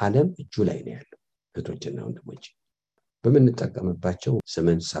የሚችለው ዓለም እጁ ላይ ነው ያለው። እህቶችና ወንድሞቼ በምንጠቀምባቸው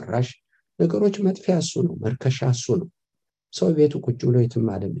ዘመን ሰራሽ ነገሮች መጥፊያ እሱ ነው፣ መርከሻ እሱ ነው። ሰው ቤቱ ቁጭ ብሎ የትም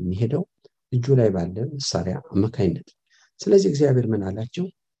ዓለም የሚሄደው እጁ ላይ ባለ መሳሪያ አማካይነት። ስለዚህ እግዚአብሔር ምን አላቸው?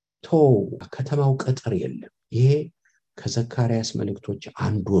 ተው፣ ከተማው ቅጥር የለም። ይሄ ከዘካርያስ መልእክቶች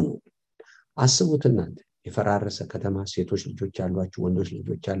አንዱ ነው። አስቡት እናንተ የፈራረሰ ከተማ፣ ሴቶች ልጆች ያሏችሁ፣ ወንዶች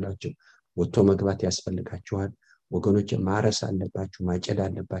ልጆች ያሏችሁ፣ ወጥቶ መግባት ያስፈልጋችኋል ወገኖች። ማረስ አለባችሁ፣ ማጨድ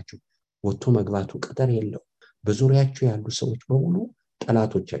አለባችሁ። ወጥቶ መግባቱ ቅጥር የለው። በዙሪያችሁ ያሉ ሰዎች በሙሉ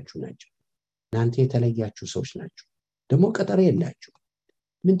ጠላቶቻችሁ ናቸው። እናንተ የተለያችሁ ሰዎች ናቸው፣ ደግሞ ቅጥር የላችሁ።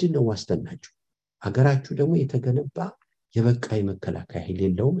 ምንድነው ዋስትናችሁ? አገራችሁ ደግሞ የተገነባ የበቃ የመከላከያ ኃይል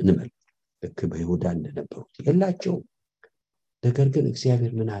የለውም እንበል። ልክ በይሁዳ እንደነበሩት የላቸውም። ነገር ግን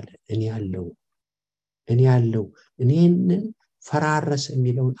እግዚአብሔር ምን አለ? እኔ ያለው እኔንን ፈራረሰ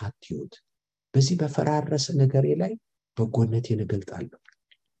የሚለውን አትዩት። በዚህ በፈራረሰ ነገሬ ላይ በጎነቴን እገልጣለሁ።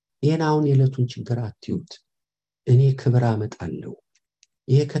 ይሄን አሁን የዕለቱን ችግር አትዩት። እኔ ክብር አመጣለሁ።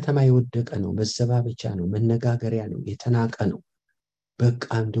 ይሄ ከተማ የወደቀ ነው፣ መዘባበቻ ነው፣ መነጋገሪያ ነው፣ የተናቀ ነው። በቃ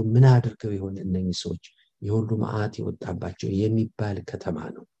እንደው ምን አድርገው ይሆን እነኚህ ሰዎች የሁሉ መዓት የወጣባቸው የሚባል ከተማ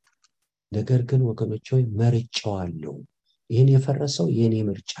ነው። ነገር ግን ወገኖች ሆይ መርጫዋለሁ። ይሄን የፈረሰው የኔ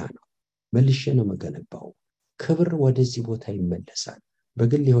ምርጫ ነው። መልሼ ነው መገነባው። ክብር ወደዚህ ቦታ ይመለሳል።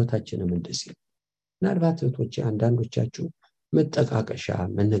 በግል ህይወታችንም እንደዚህ። ምናልባት እህቶቼ አንዳንዶቻችሁ መጠቃቀሻ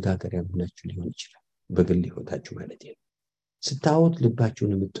መነጋገሪያ ሆናችሁ ሊሆን ይችላል። በግል ህይወታችሁ ማለት ነው። ስታዩት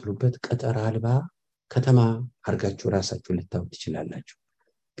ልባችሁን የምትጥሉበት ቅጥር አልባ ከተማ አርጋችሁ ራሳችሁ ልታዩት ትችላላችሁ።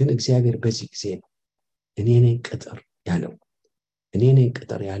 ግን እግዚአብሔር በዚህ ጊዜ ነው እኔ ነኝ ቅጥር ያለው። እኔ ነኝ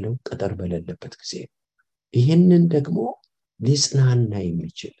ቅጥር ያለው ቅጥር በሌለበት ጊዜ። ይህንን ደግሞ ሊጽናና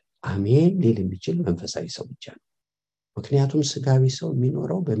የሚችል አሜን ሊል የሚችል መንፈሳዊ ሰው ብቻ ነው። ምክንያቱም ስጋዊ ሰው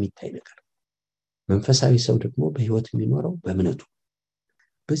የሚኖረው በሚታይ ነገር፣ መንፈሳዊ ሰው ደግሞ በህይወት የሚኖረው በእምነቱ።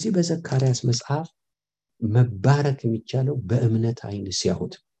 በዚህ በዘካርያስ መጽሐፍ መባረክ የሚቻለው በእምነት አይን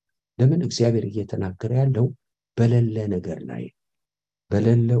ሲያዩት። ለምን? እግዚአብሔር እየተናገረ ያለው በሌለ ነገር ላይ፣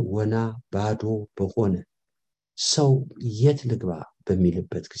 በሌለ ወና ባዶ በሆነ ሰው የት ልግባ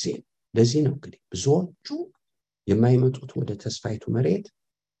በሚልበት ጊዜ። ለዚህ ነው እንግዲህ ብዙዎቹ የማይመጡት ወደ ተስፋይቱ መሬት።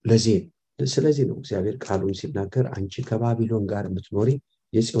 ስለዚህ ነው እግዚአብሔር ቃሉን ሲናገር አንቺ ከባቢሎን ጋር የምትኖሪ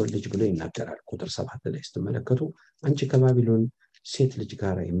የጽዮን ልጅ ብሎ ይናገራል። ቁጥር 7 ላይ ስትመለከቱ አንቺ ከባቢሎን ሴት ልጅ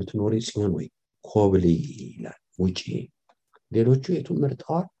ጋር የምትኖሪ ጽዮን ወይ ኮብሊ ይላል፣ ውጪ። ሌሎቹ የቱን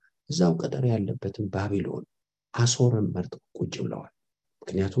መርጠዋል? እዛው ቅጥር ያለበትን ባቢሎን አሶርን መርጠው ቁጭ ብለዋል።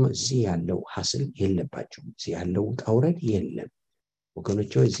 ምክንያቱም እዚህ ያለው ሐስል የለባቸውም። እዚህ ያለው ውጣ ውረድ የለም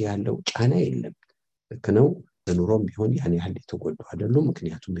ወገኖቼ፣ እዚህ ያለው ጫና የለም። ልክ ነው። በኑሮም ቢሆን ያን ያህል የተጎዱ አይደሉም።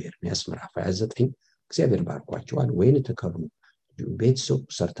 ምክንያቱም በኤርምያስ ምዕራፍ 29 እግዚአብሔር ባርኳቸዋል፣ ወይን ተከሉ፣ ቤት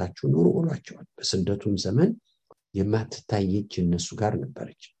ሰርታችሁ ኑሩ ብሏቸዋል። በስደቱም ዘመን የማትታይ እጅ እነሱ ጋር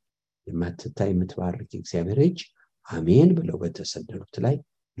ነበረች። የማትታይ የምትባርክ የእግዚአብሔር እጅ አሜን ብለው በተሰደዱት ላይ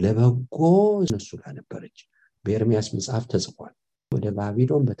ለበጎ እነሱ ጋር ነበረች። በኤርምያስ መጽሐፍ ተጽፏል። ወደ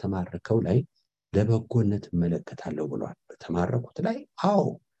ባቢሎን በተማረከው ላይ ለበጎነት እመለከታለሁ ብሏል። በተማረኩት ላይ አዎ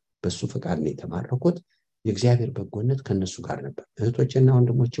በሱ ፈቃድ ነው የተማረኩት። የእግዚአብሔር በጎነት ከነሱ ጋር ነበር። እህቶችና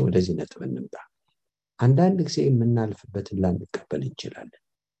ወንድሞቼ ወደዚህ ነጥብ እንምጣ። አንዳንድ ጊዜ የምናልፍበትን ላንቀበል እንችላለን።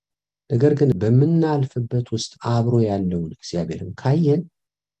 ነገር ግን በምናልፍበት ውስጥ አብሮ ያለውን እግዚአብሔርን ካየን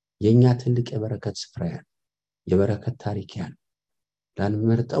የኛ ትልቅ የበረከት ስፍራ ያ የበረከት ታሪክ ያ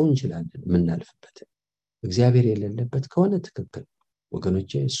ላንመርጠው እንችላለን። የምናልፍበትን እግዚአብሔር የሌለበት ከሆነ ትክክል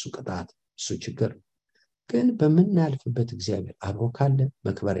ወገኖቼ፣ እሱ ቅጣት፣ እሱ ችግር። ግን በምናልፍበት እግዚአብሔር አብሮ ካለ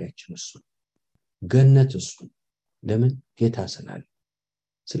መክበሪያችን እሱ፣ ገነት እሱ። ለምን? ጌታ ስላለ።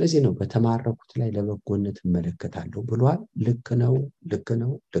 ስለዚህ ነው በተማረኩት ላይ ለበጎነት እመለከታለሁ ብሏል። ልክ ነው፣ ልክ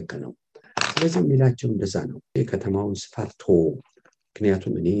ነው፣ ልክ ነው። ስለዚህ የሚላቸው እንደዛ ነው። የከተማውን ስፋት ቶ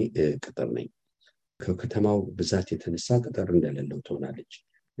ምክንያቱም እኔ ቅጥር ነኝ፣ ከከተማው ብዛት የተነሳ ቅጥር እንደሌለው ትሆናለች።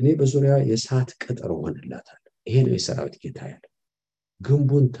 እኔ በዙሪያ የእሳት ቅጥር እሆንላታለሁ። ይሄ ነው የሰራዊት ጌታ ያለው።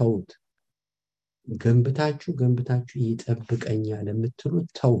 ግንቡን ተውት። ገንብታችሁ ይጠብቀኛል የምትሉት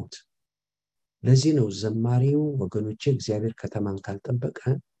ተውት። ለዚህ ነው ዘማሪው ወገኖቼ እግዚአብሔር ከተማን ካልጠበቀ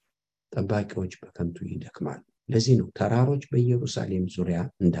ጠባቂዎች በከንቱ ይደክማሉ። ለዚህ ነው ተራሮች በኢየሩሳሌም ዙሪያ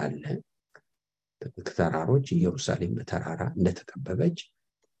እንዳለ፣ ተራሮች ኢየሩሳሌም በተራራ እንደተከበበች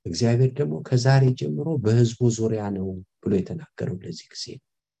እግዚአብሔር ደግሞ ከዛሬ ጀምሮ በሕዝቡ ዙሪያ ነው ብሎ የተናገረው። ለዚህ ጊዜ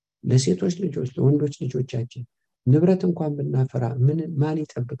ለሴቶች ልጆች ለወንዶች ልጆቻችን ንብረት እንኳን ብናፈራ ማን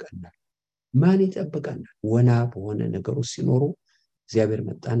ይጠብቀናል? ማን ይጠብቀናል? ወና በሆነ ነገር ውስጥ ሲኖሩ እግዚአብሔር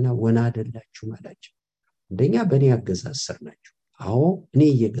መጣና ወና አይደላችሁ አላቸው። አንደኛ በእኔ አገዛዝ ስር ናችሁ። አዎ እኔ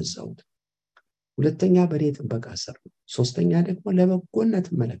እየገዛሁት። ሁለተኛ በእኔ ጥበቃ ስር ነው። ሶስተኛ ደግሞ ለበጎነት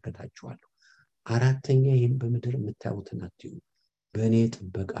እመለከታችኋለሁ። አራተኛ ይህን በምድር የምታዩትን አትዩ፣ በእኔ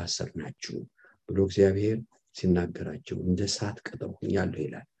ጥበቃ ስር ናችሁ ብሎ እግዚአብሔር ሲናገራቸው እንደ እሳት ቅጥር ሆኛለሁ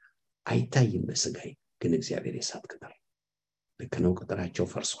ይላል። አይታይም በስጋይ፣ ግን እግዚአብሔር የእሳት ቅጥር። ልክ ነው፣ ቅጥራቸው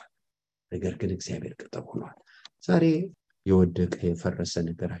ፈርሷል። ነገር ግን እግዚአብሔር ቅጥር ሆኗል። ዛሬ የወደቀ የፈረሰ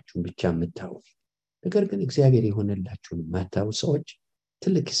ነገራችሁን ብቻ የምታዩ፣ ነገር ግን እግዚአብሔር የሆነላችሁን የማታዩ ሰዎች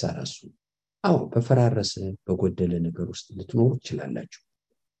ትልቅ ኪሳራ እሱ። አዎ በፈራረሰ በጎደለ ነገር ውስጥ ልትኖሩ ትችላላችሁ።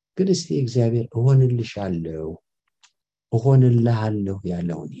 ግን እስቲ እግዚአብሔር እሆንልሻለሁ እሆንልሃለሁ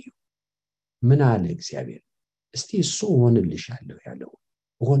ያለውን እዩ። ምን አለ እግዚአብሔር? እስቲ እሱ እሆንልሻለሁ ያለው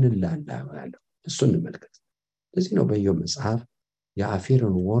እሆንልሃለሁ ያለው እሱን እንመልከት። ለዚህ ነው በኢዮብ መጽሐፍ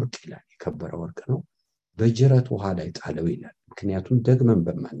የአፌርን ወርቅ ይላል፣ የከበረ ወርቅ ነው፣ በጅረት ውሃ ላይ ጣለው ይላል። ምክንያቱም ደግመን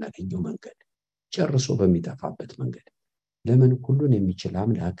በማናገኘው መንገድ፣ ጨርሶ በሚጠፋበት መንገድ። ለምን? ሁሉን የሚችል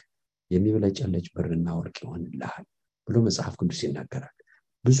አምላክ የሚብለጨለጭ ብርና ወርቅ ይሆንልሃል ብሎ መጽሐፍ ቅዱስ ይናገራል።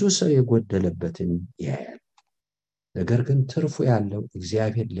 ብዙ ሰው የጎደለበትን ያያል። ነገር ግን ትርፉ ያለው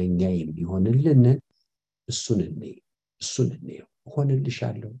እግዚአብሔር ለኛ የሚሆንልን እሱን እንየው።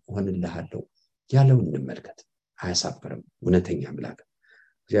 እሆንልሻለሁ እሆንልሃለሁ ያለውን እንመልከት። አያሳፍርም። እውነተኛ አምላክ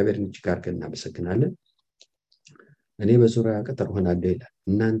እግዚአብሔርን እጅግ አድርገን እናመሰግናለን። እኔ በዙሪያ ቅጥር ሆናለሁ ይላል።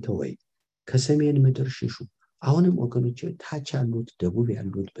 እናንተ ወይ ከሰሜን ምድር ሽሹ። አሁንም ወገኖች ታች ያሉት፣ ደቡብ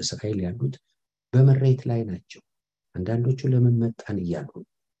ያሉት፣ በእስራኤል ያሉት በመሬት ላይ ናቸው። አንዳንዶቹ ለምን መጣን እያሉ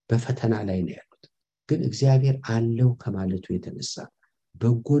በፈተና ላይ ነው ያሉት። ግን እግዚአብሔር አለው ከማለቱ የተነሳ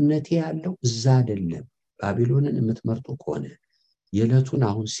በጎነቴ ያለው እዛ አይደለም። ባቢሎንን የምትመርጡ ከሆነ የዕለቱን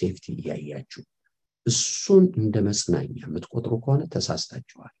አሁን ሴፍቲ እያያችሁ እሱን እንደ መጽናኛ የምትቆጥሩ ከሆነ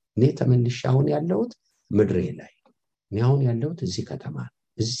ተሳስታችኋል። እኔ ተመልሼ አሁን ያለሁት ምድሬ ላይ፣ እኔ አሁን ያለሁት እዚህ ከተማ ነው።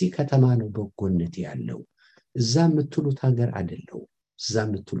 እዚህ ከተማ ነው በጎነቴ ያለው። እዛ የምትሉት ሀገር አይደለም። እዛ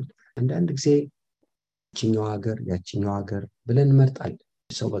የምትሉት አንዳንድ ጊዜ ያችኛው ሀገር ያችኛው ሀገር ብለን እንመርጣለን።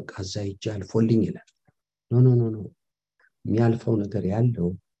 ሰው በቃ እዛ ሂጅ አልፎልኝ ይላል። ኖ የሚያልፈው ነገር ያለው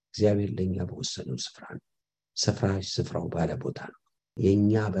እግዚአብሔር ለኛ በወሰነው ስፍራ ነው። ስፍራው ባለ ቦታ ነው።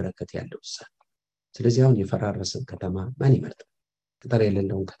 የኛ በረከት ያለው እዛ። ስለዚህ አሁን የፈራረሰን ከተማ ማን ይመርጣል? ቅጥር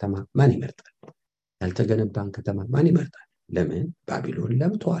የሌለውን ከተማ ማን ይመርጣል? ያልተገነባን ከተማ ማን ይመርጣል? ለምን? ባቢሎን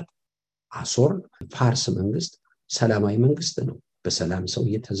ለምተዋል። አሶር ፋርስ መንግስት ሰላማዊ መንግስት ነው። በሰላም ሰው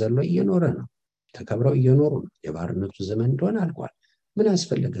እየተዘሎ እየኖረ ነው። ተከብረው እየኖሩ ነው። የባርነቱ ዘመን እንደሆነ አልቋል። ምን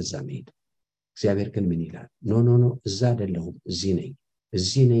አስፈለገ እዛ መሄድ? እግዚአብሔር ግን ምን ይላል? ኖ እዛ አይደለሁም፣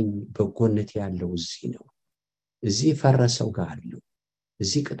 እዚህ ነኝ። በጎነት ያለው እዚህ ነው። እዚህ ፈረሰው ጋር አለው።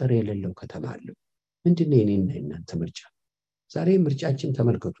 እዚህ ቅጥር የሌለው ከተማ አለው። ምንድነው የኔና የእናንተ ምርጫ? ዛሬ ምርጫችን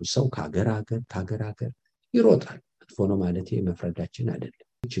ተመልከቱ። ሰው ከሀገር ሀገር ይሮጣል። መጥፎ ነው ማለት መፍረዳችን አይደለም።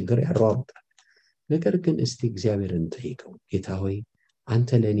 ችግር ያሯሩጣል። ነገር ግን እስቲ እግዚአብሔርን ጠይቀው፣ ጌታ ሆይ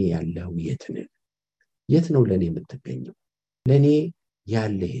አንተ ለኔ ያለው የት ነህ? የት ነው ለኔ የምትገኘው? ለኔ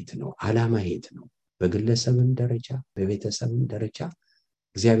ያለ የት ነው? ዓላማ የት ነው? በግለሰብም ደረጃ በቤተሰብም ደረጃ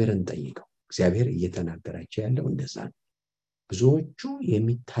እግዚአብሔርን ጠይቀው። እግዚአብሔር እየተናገራቸው ያለው እንደዛ ነው። ብዙዎቹ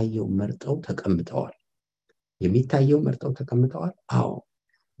የሚታየው መርጠው ተቀምጠዋል። አዎ።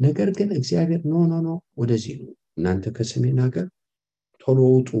 ነገር ግን እግዚአብሔር ኖ ወደዚህ ነው፣ እናንተ ከሰሜን ሀገር ቶሎ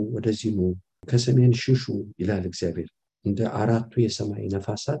ውጡ፣ ወደዚህ ነው፣ ከሰሜን ሽሹ ይላል እግዚአብሔር። እንደ አራቱ የሰማይ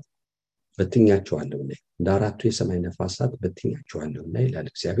ነፋሳት በትኛቸዋለሁና ይላል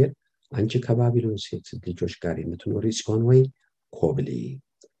እግዚአብሔር። አንቺ ከባቢሎን ሴት ልጆች ጋር የምትኖሪ ጽዮን ወይ ኮብሌ፣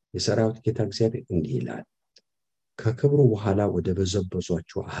 የሰራዊት ጌታ እግዚአብሔር እንዲህ ይላል፣ ከክብሩ በኋላ ወደ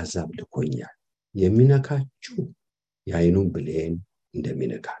በዘበዟቸው አሕዛብ ልኮኛል። የሚነካችሁ የዓይኑን ብሌን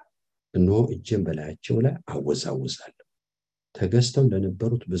እንደሚነካ፣ እነሆ እጄን በላያቸው ላይ አወዛውዛለሁ። ተገዝተው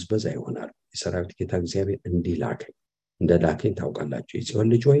ለነበሩት ብዝበዛ ይሆናሉ። የሰራዊት ጌታ እግዚአብሔር እንዲህ ላከኝ። እንደላከኝ ታውቃላችሁ። የጽዮን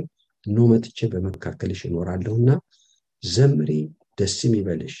ልጅ ሆይ እነሆ መጥቼ በመካከልሽ እኖራለሁና ዘምሪ፣ ደስም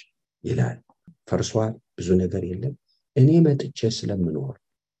ይበልሽ ይላል። ፈርሷል፣ ብዙ ነገር የለም። እኔ መጥቼ ስለምኖር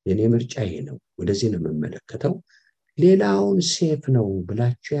የኔ ምርጫ ይሄ ነው። ወደዚህ ነው የምመለከተው። ሌላውን ሴፍ ነው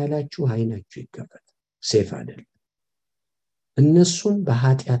ብላችሁ ያላችሁ አይናችሁ ይከፈት። ሴፍ አይደለም። እነሱን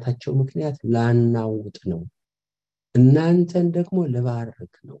በኃጢአታቸው ምክንያት ላናውጥ ነው፣ እናንተን ደግሞ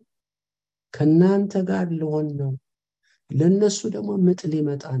ልባርክ ነው፣ ከናንተ ጋር ልሆን ነው። ለነሱ ደግሞ ምጥ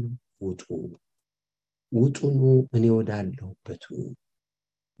ሊመጣ ነው። ውጡኑ፣ እኔ ወዳለሁበት፣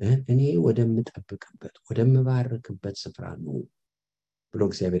 እኔ ወደምጠብቅበት ወደምባርክበት ስፍራ ነው ብሎ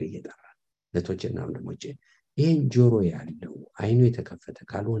እግዚአብሔር እየጠራ። እህቶቼና ወንድሞቼ ይህን ጆሮ ያለው አይኑ የተከፈተ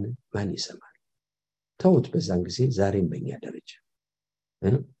ካልሆነ ማን ይሰማል? ተውት። በዛን ጊዜ ዛሬም በእኛ ደረጃ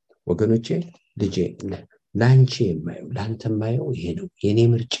ወገኖቼ፣ ልጄ ላንቺ የማየው ላንተ የማየው ይሄ ነው፣ የኔ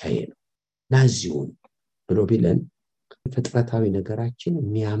ምርጫ ይሄ ነው፣ ናዚውን ብሎ ቢለን ፍጥረታዊ ነገራችን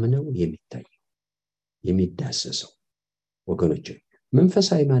የሚያምነው የሚታየው የሚዳሰሰው ወገኖቼ፣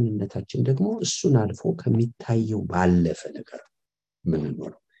 መንፈሳዊ ማንነታችን ደግሞ እሱን አልፎ ከሚታየው ባለፈ ነገር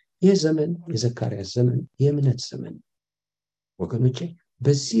ምንኖረው። ይህ ዘመን የዘካርያስ ዘመን የእምነት ዘመን ወገኖቼ።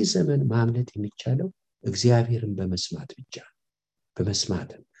 በዚህ ዘመን ማምለጥ የሚቻለው እግዚአብሔርን በመስማት ብቻ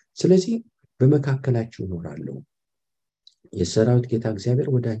በመስማትም። ስለዚህ በመካከላችሁ እኖራለሁ። የሰራዊት ጌታ እግዚአብሔር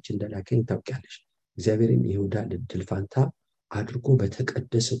ወደ አንቺ እንደላከኝ ታውቂያለሽ። እግዚአብሔርን የይሁዳ ዕድል ፋንታ አድርጎ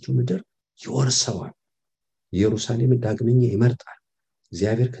በተቀደሰችው ምድር ይወርሰዋል። ኢየሩሳሌም ዳግመኛ ይመርጣል።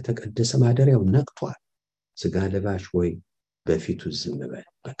 እግዚአብሔር ከተቀደሰ ማደሪያው ነቅቷል። ስጋ ለባሽ ወይ በፊቱ ዝም በል፣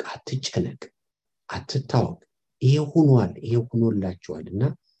 በቃ አትጨነቅ፣ አትታወቅ። ይሄ ሆኖላችኋልና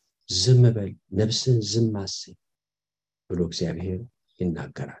ዝም በል፣ ነፍስን ዝም አሰኝ ብሎ እግዚአብሔር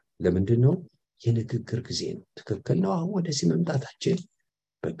ይናገራል። ለምንድን ነው? የንግግር ጊዜ ነው። ትክክል ነው። አሁን ወደዚህ መምጣታችን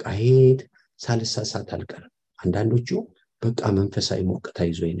በቃ ሄድ ሳልሳሳት አልቀርም። አንዳንዶቹ በቃ መንፈሳዊ ሞቅታ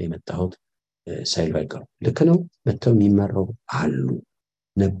ይዞኝ ነው የመጣሁት ሳይሉ አይቀሩም። ልክ ነው። መተው የሚመረው አሉ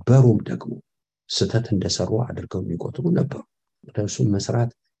ነበሩም፣ ደግሞ ስተት እንደሰሩ አድርገው የሚቆጥሩ ነበሩ። እሱን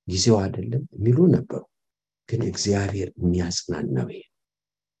መስራት ጊዜው አይደለም የሚሉ ነበሩ። ግን እግዚአብሔር የሚያጽናናው ይሄ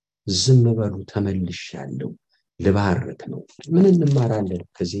ዝም በሉ፣ ተመልሻለሁ፣ ልባርክ ነው። ምን እንማራለን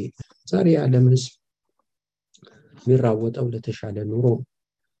ከዚህ? ዛሬ ዓለም ሕዝብ የሚራወጠው ለተሻለ ኑሮ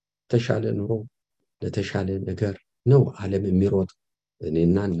ለተሻለ ነገር ነው ዓለም የሚሮጥ።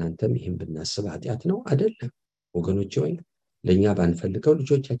 እኔና እናንተም ይህን ብናስብ ኃጢአት ነው አይደለም ወገኖቼ? ወይ ለእኛ ባንፈልገው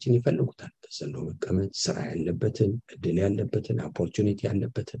ልጆቻችን ይፈልጉታል። ተሰሎ መቀመጥ፣ ስራ ያለበትን፣ እድል ያለበትን፣ ኦፖርቹኒቲ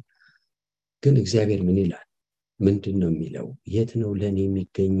ያለበትን። ግን እግዚአብሔር ምን ይላል? ምንድን ነው የሚለው? የት ነው ለእኔ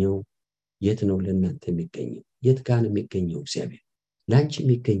የሚገኘው? የት ነው ለእናንተ የሚገኘው? የት ጋር ነው የሚገኘው እግዚአብሔር? ለአንቺ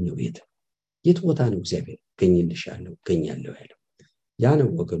የሚገኘው የት ቦታ ነው እግዚአብሔር እገኛለሁ ያለው? ያ ነው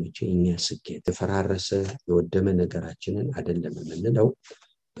ወገኖቼ እኛ ስኬት። የፈራረሰ የወደመ ነገራችንን አይደለም የምንለው።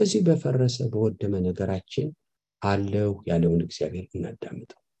 በዚህ በፈረሰ በወደመ ነገራችን አለው ያለውን እግዚአብሔር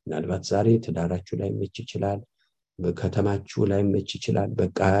እናዳምጠው። ምናልባት ዛሬ ትዳራችሁ ላይ መች ይችላል፣ በከተማችሁ ላይ መች ይችላል።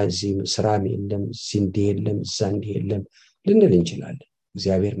 በቃ እዚህ ስራም የለም፣ እዚህ እንዲህ የለም፣ እዛ እንዲህ የለም ልንል እንችላለን።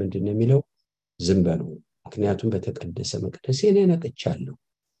 እግዚአብሔር ምንድን ነው የሚለው? ዝም በሉ፣ ምክንያቱም በተቀደሰ መቅደስ እኔ ነቅቻለሁ፣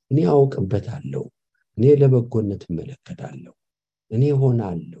 እኔ አውቅበታለሁ፣ እኔ ለበጎነት እመለከታለሁ፣ እኔ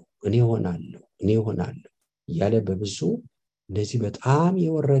ሆናለሁ እያለ በብዙ እንደዚህ በጣም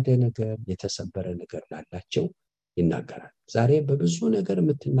የወረደ ነገር የተሰበረ ነገር ላላቸው ይናገራል። ዛሬ በብዙ ነገር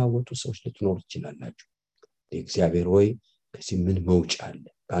የምትናወጡ ሰዎች ልትኖሩ ትችላላችሁ። እግዚአብሔር ሆይ ከዚህ ምን መውጫ አለ?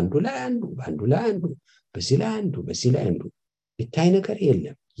 በአንዱ ላይ አንዱ፣ በአንዱ ላይ አንዱ፣ በዚህ ላይ አንዱ፣ በዚህ ላይ አንዱ፣ ይታይ ነገር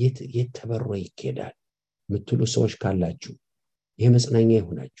የለም። የት ተበሮ ይኬዳል የምትሉ ሰዎች ካላችሁ ይሄ መጽናኛ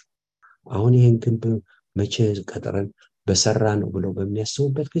ይሆናችሁ። አሁን ይህን ግንብ መቼ ቀጥረን በሰራ ነው ብለው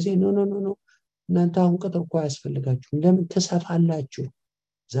በሚያስቡበት ጊዜ ኖ እናንተ አሁን ቅጥር እኮ አያስፈልጋችሁም። ለምን ትሰፋላችሁ?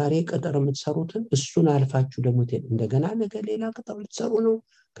 ዛሬ ቅጥር የምትሰሩትን እሱን አልፋችሁ ደግሞ እንደገና ነገ ሌላ ቅጥር ልትሰሩ ነው።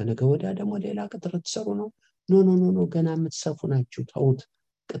 ከነገ ወዲያ ደግሞ ሌላ ቅጥር ልትሰሩ ነው። ኖ ገና የምትሰፉ ናችሁ። ተውት።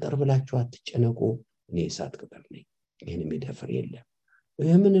 ቅጥር ብላችሁ አትጨነቁ። እኔ እሳት ቅጥር ነኝ። ይህን የሚደፍር የለም።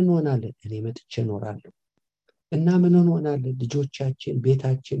 ምን እንሆናለን? እኔ መጥቼ እኖራለሁ። እና ምን እንሆናለን? ልጆቻችን፣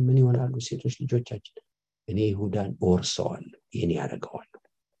 ቤታችን ምን ይሆናሉ? ሴቶች ልጆቻችን እኔ ይሁዳን እወርሰዋለሁ፣ የኔ ያደርገዋለሁ።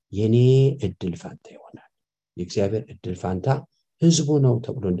 የኔ እድል ፋንታ ይሆናል። የእግዚአብሔር እድል ፋንታ ህዝቡ ነው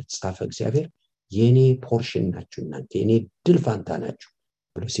ተብሎ እንደተጻፈ እግዚአብሔር የኔ ፖርሽን ናችሁ እናንተ፣ የኔ እድል ፋንታ ናችሁ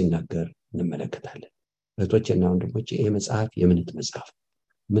ብሎ ሲናገር እንመለከታለን። እህቶቼና ወንድሞቼ ይሄ መጽሐፍ የእምነት መጽሐፍ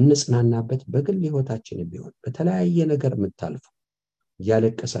ምንጽናናበት፣ በግል ህይወታችን ቢሆን በተለያየ ነገር የምታልፉ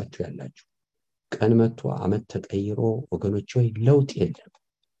እያለቀሳችሁ ያላችሁ፣ ቀን መጥቶ ዓመት ተቀይሮ ወገኖች ሆይ ለውጥ የለም፣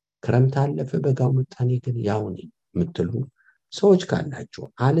 ክረምት አለፈ በጋው መጣኔ ግን ያው ነኝ የምትሉ ሰዎች ካላችሁ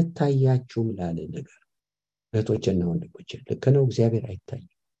አልታያችሁም ላለ ነገር እህቶቼና ወንድሞቼ ልክ ነው፣ እግዚአብሔር አይታይም።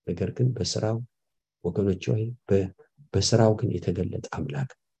 ነገር ግን በስራው ወገኖች ሆይ በስራው ግን የተገለጠ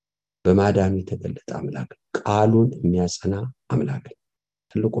አምላክ፣ በማዳኑ የተገለጠ አምላክ፣ ቃሉን የሚያጸና አምላክ።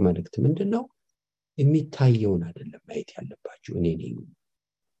 ትልቁ መልእክት ምንድነው? የሚታየውን አይደለም ማየት ያለባችሁ፣ እኔ ነኝ።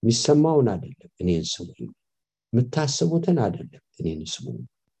 የሚሰማውን አይደለም እኔን ስሙኝ። የምታስቡትን አይደለም እኔን ስሙኝ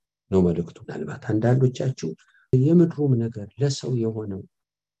ነው መልእክቱ። ምናልባት አንዳንዶቻችሁ የምድሩም ነገር ለሰው የሆነው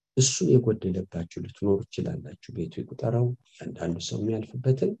እሱ የጎደለባችሁ ልትኖሩ ትችላላችሁ። ቤቱ ይቁጠረው አንዳንዱ ሰው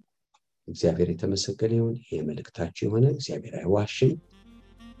የሚያልፍበትን። እግዚአብሔር የተመሰገነ ይሁን። ይሄ መልእክታችሁ የሆነ እግዚአብሔር አይዋሽም።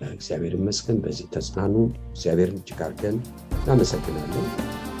 እግዚአብሔር ይመስገን። በዚህ ተጽናኑ። እግዚአብሔርን እጅግ አድርገን እናመሰግናለን።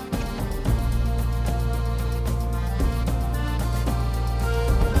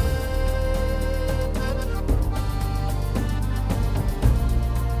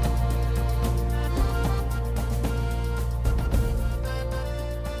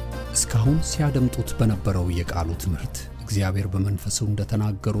 እስካሁን ሲያደምጡት በነበረው የቃሉ ትምህርት እግዚአብሔር በመንፈሱ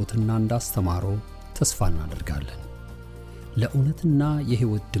እንደተናገሩትና እንዳስተማረው ተስፋ እናደርጋለን። ለእውነትና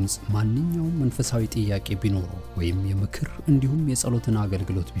የሕይወት ድምጽ ማንኛውም መንፈሳዊ ጥያቄ ቢኖሩ ወይም የምክር እንዲሁም የጸሎትን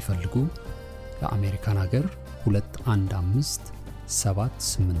አገልግሎት ቢፈልጉ ለአሜሪካን ሀገር 215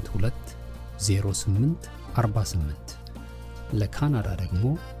 782 0848 ለካናዳ ደግሞ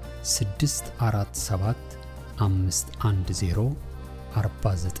 647 510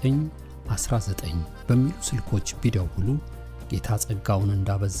 4919 በሚሉ ስልኮች ቢደውሉ ጌታ ጸጋውን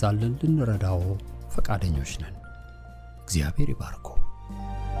እንዳበዛልን ልንረዳው ፈቃደኞች ነን። እግዚአብሔር ይባርኮ።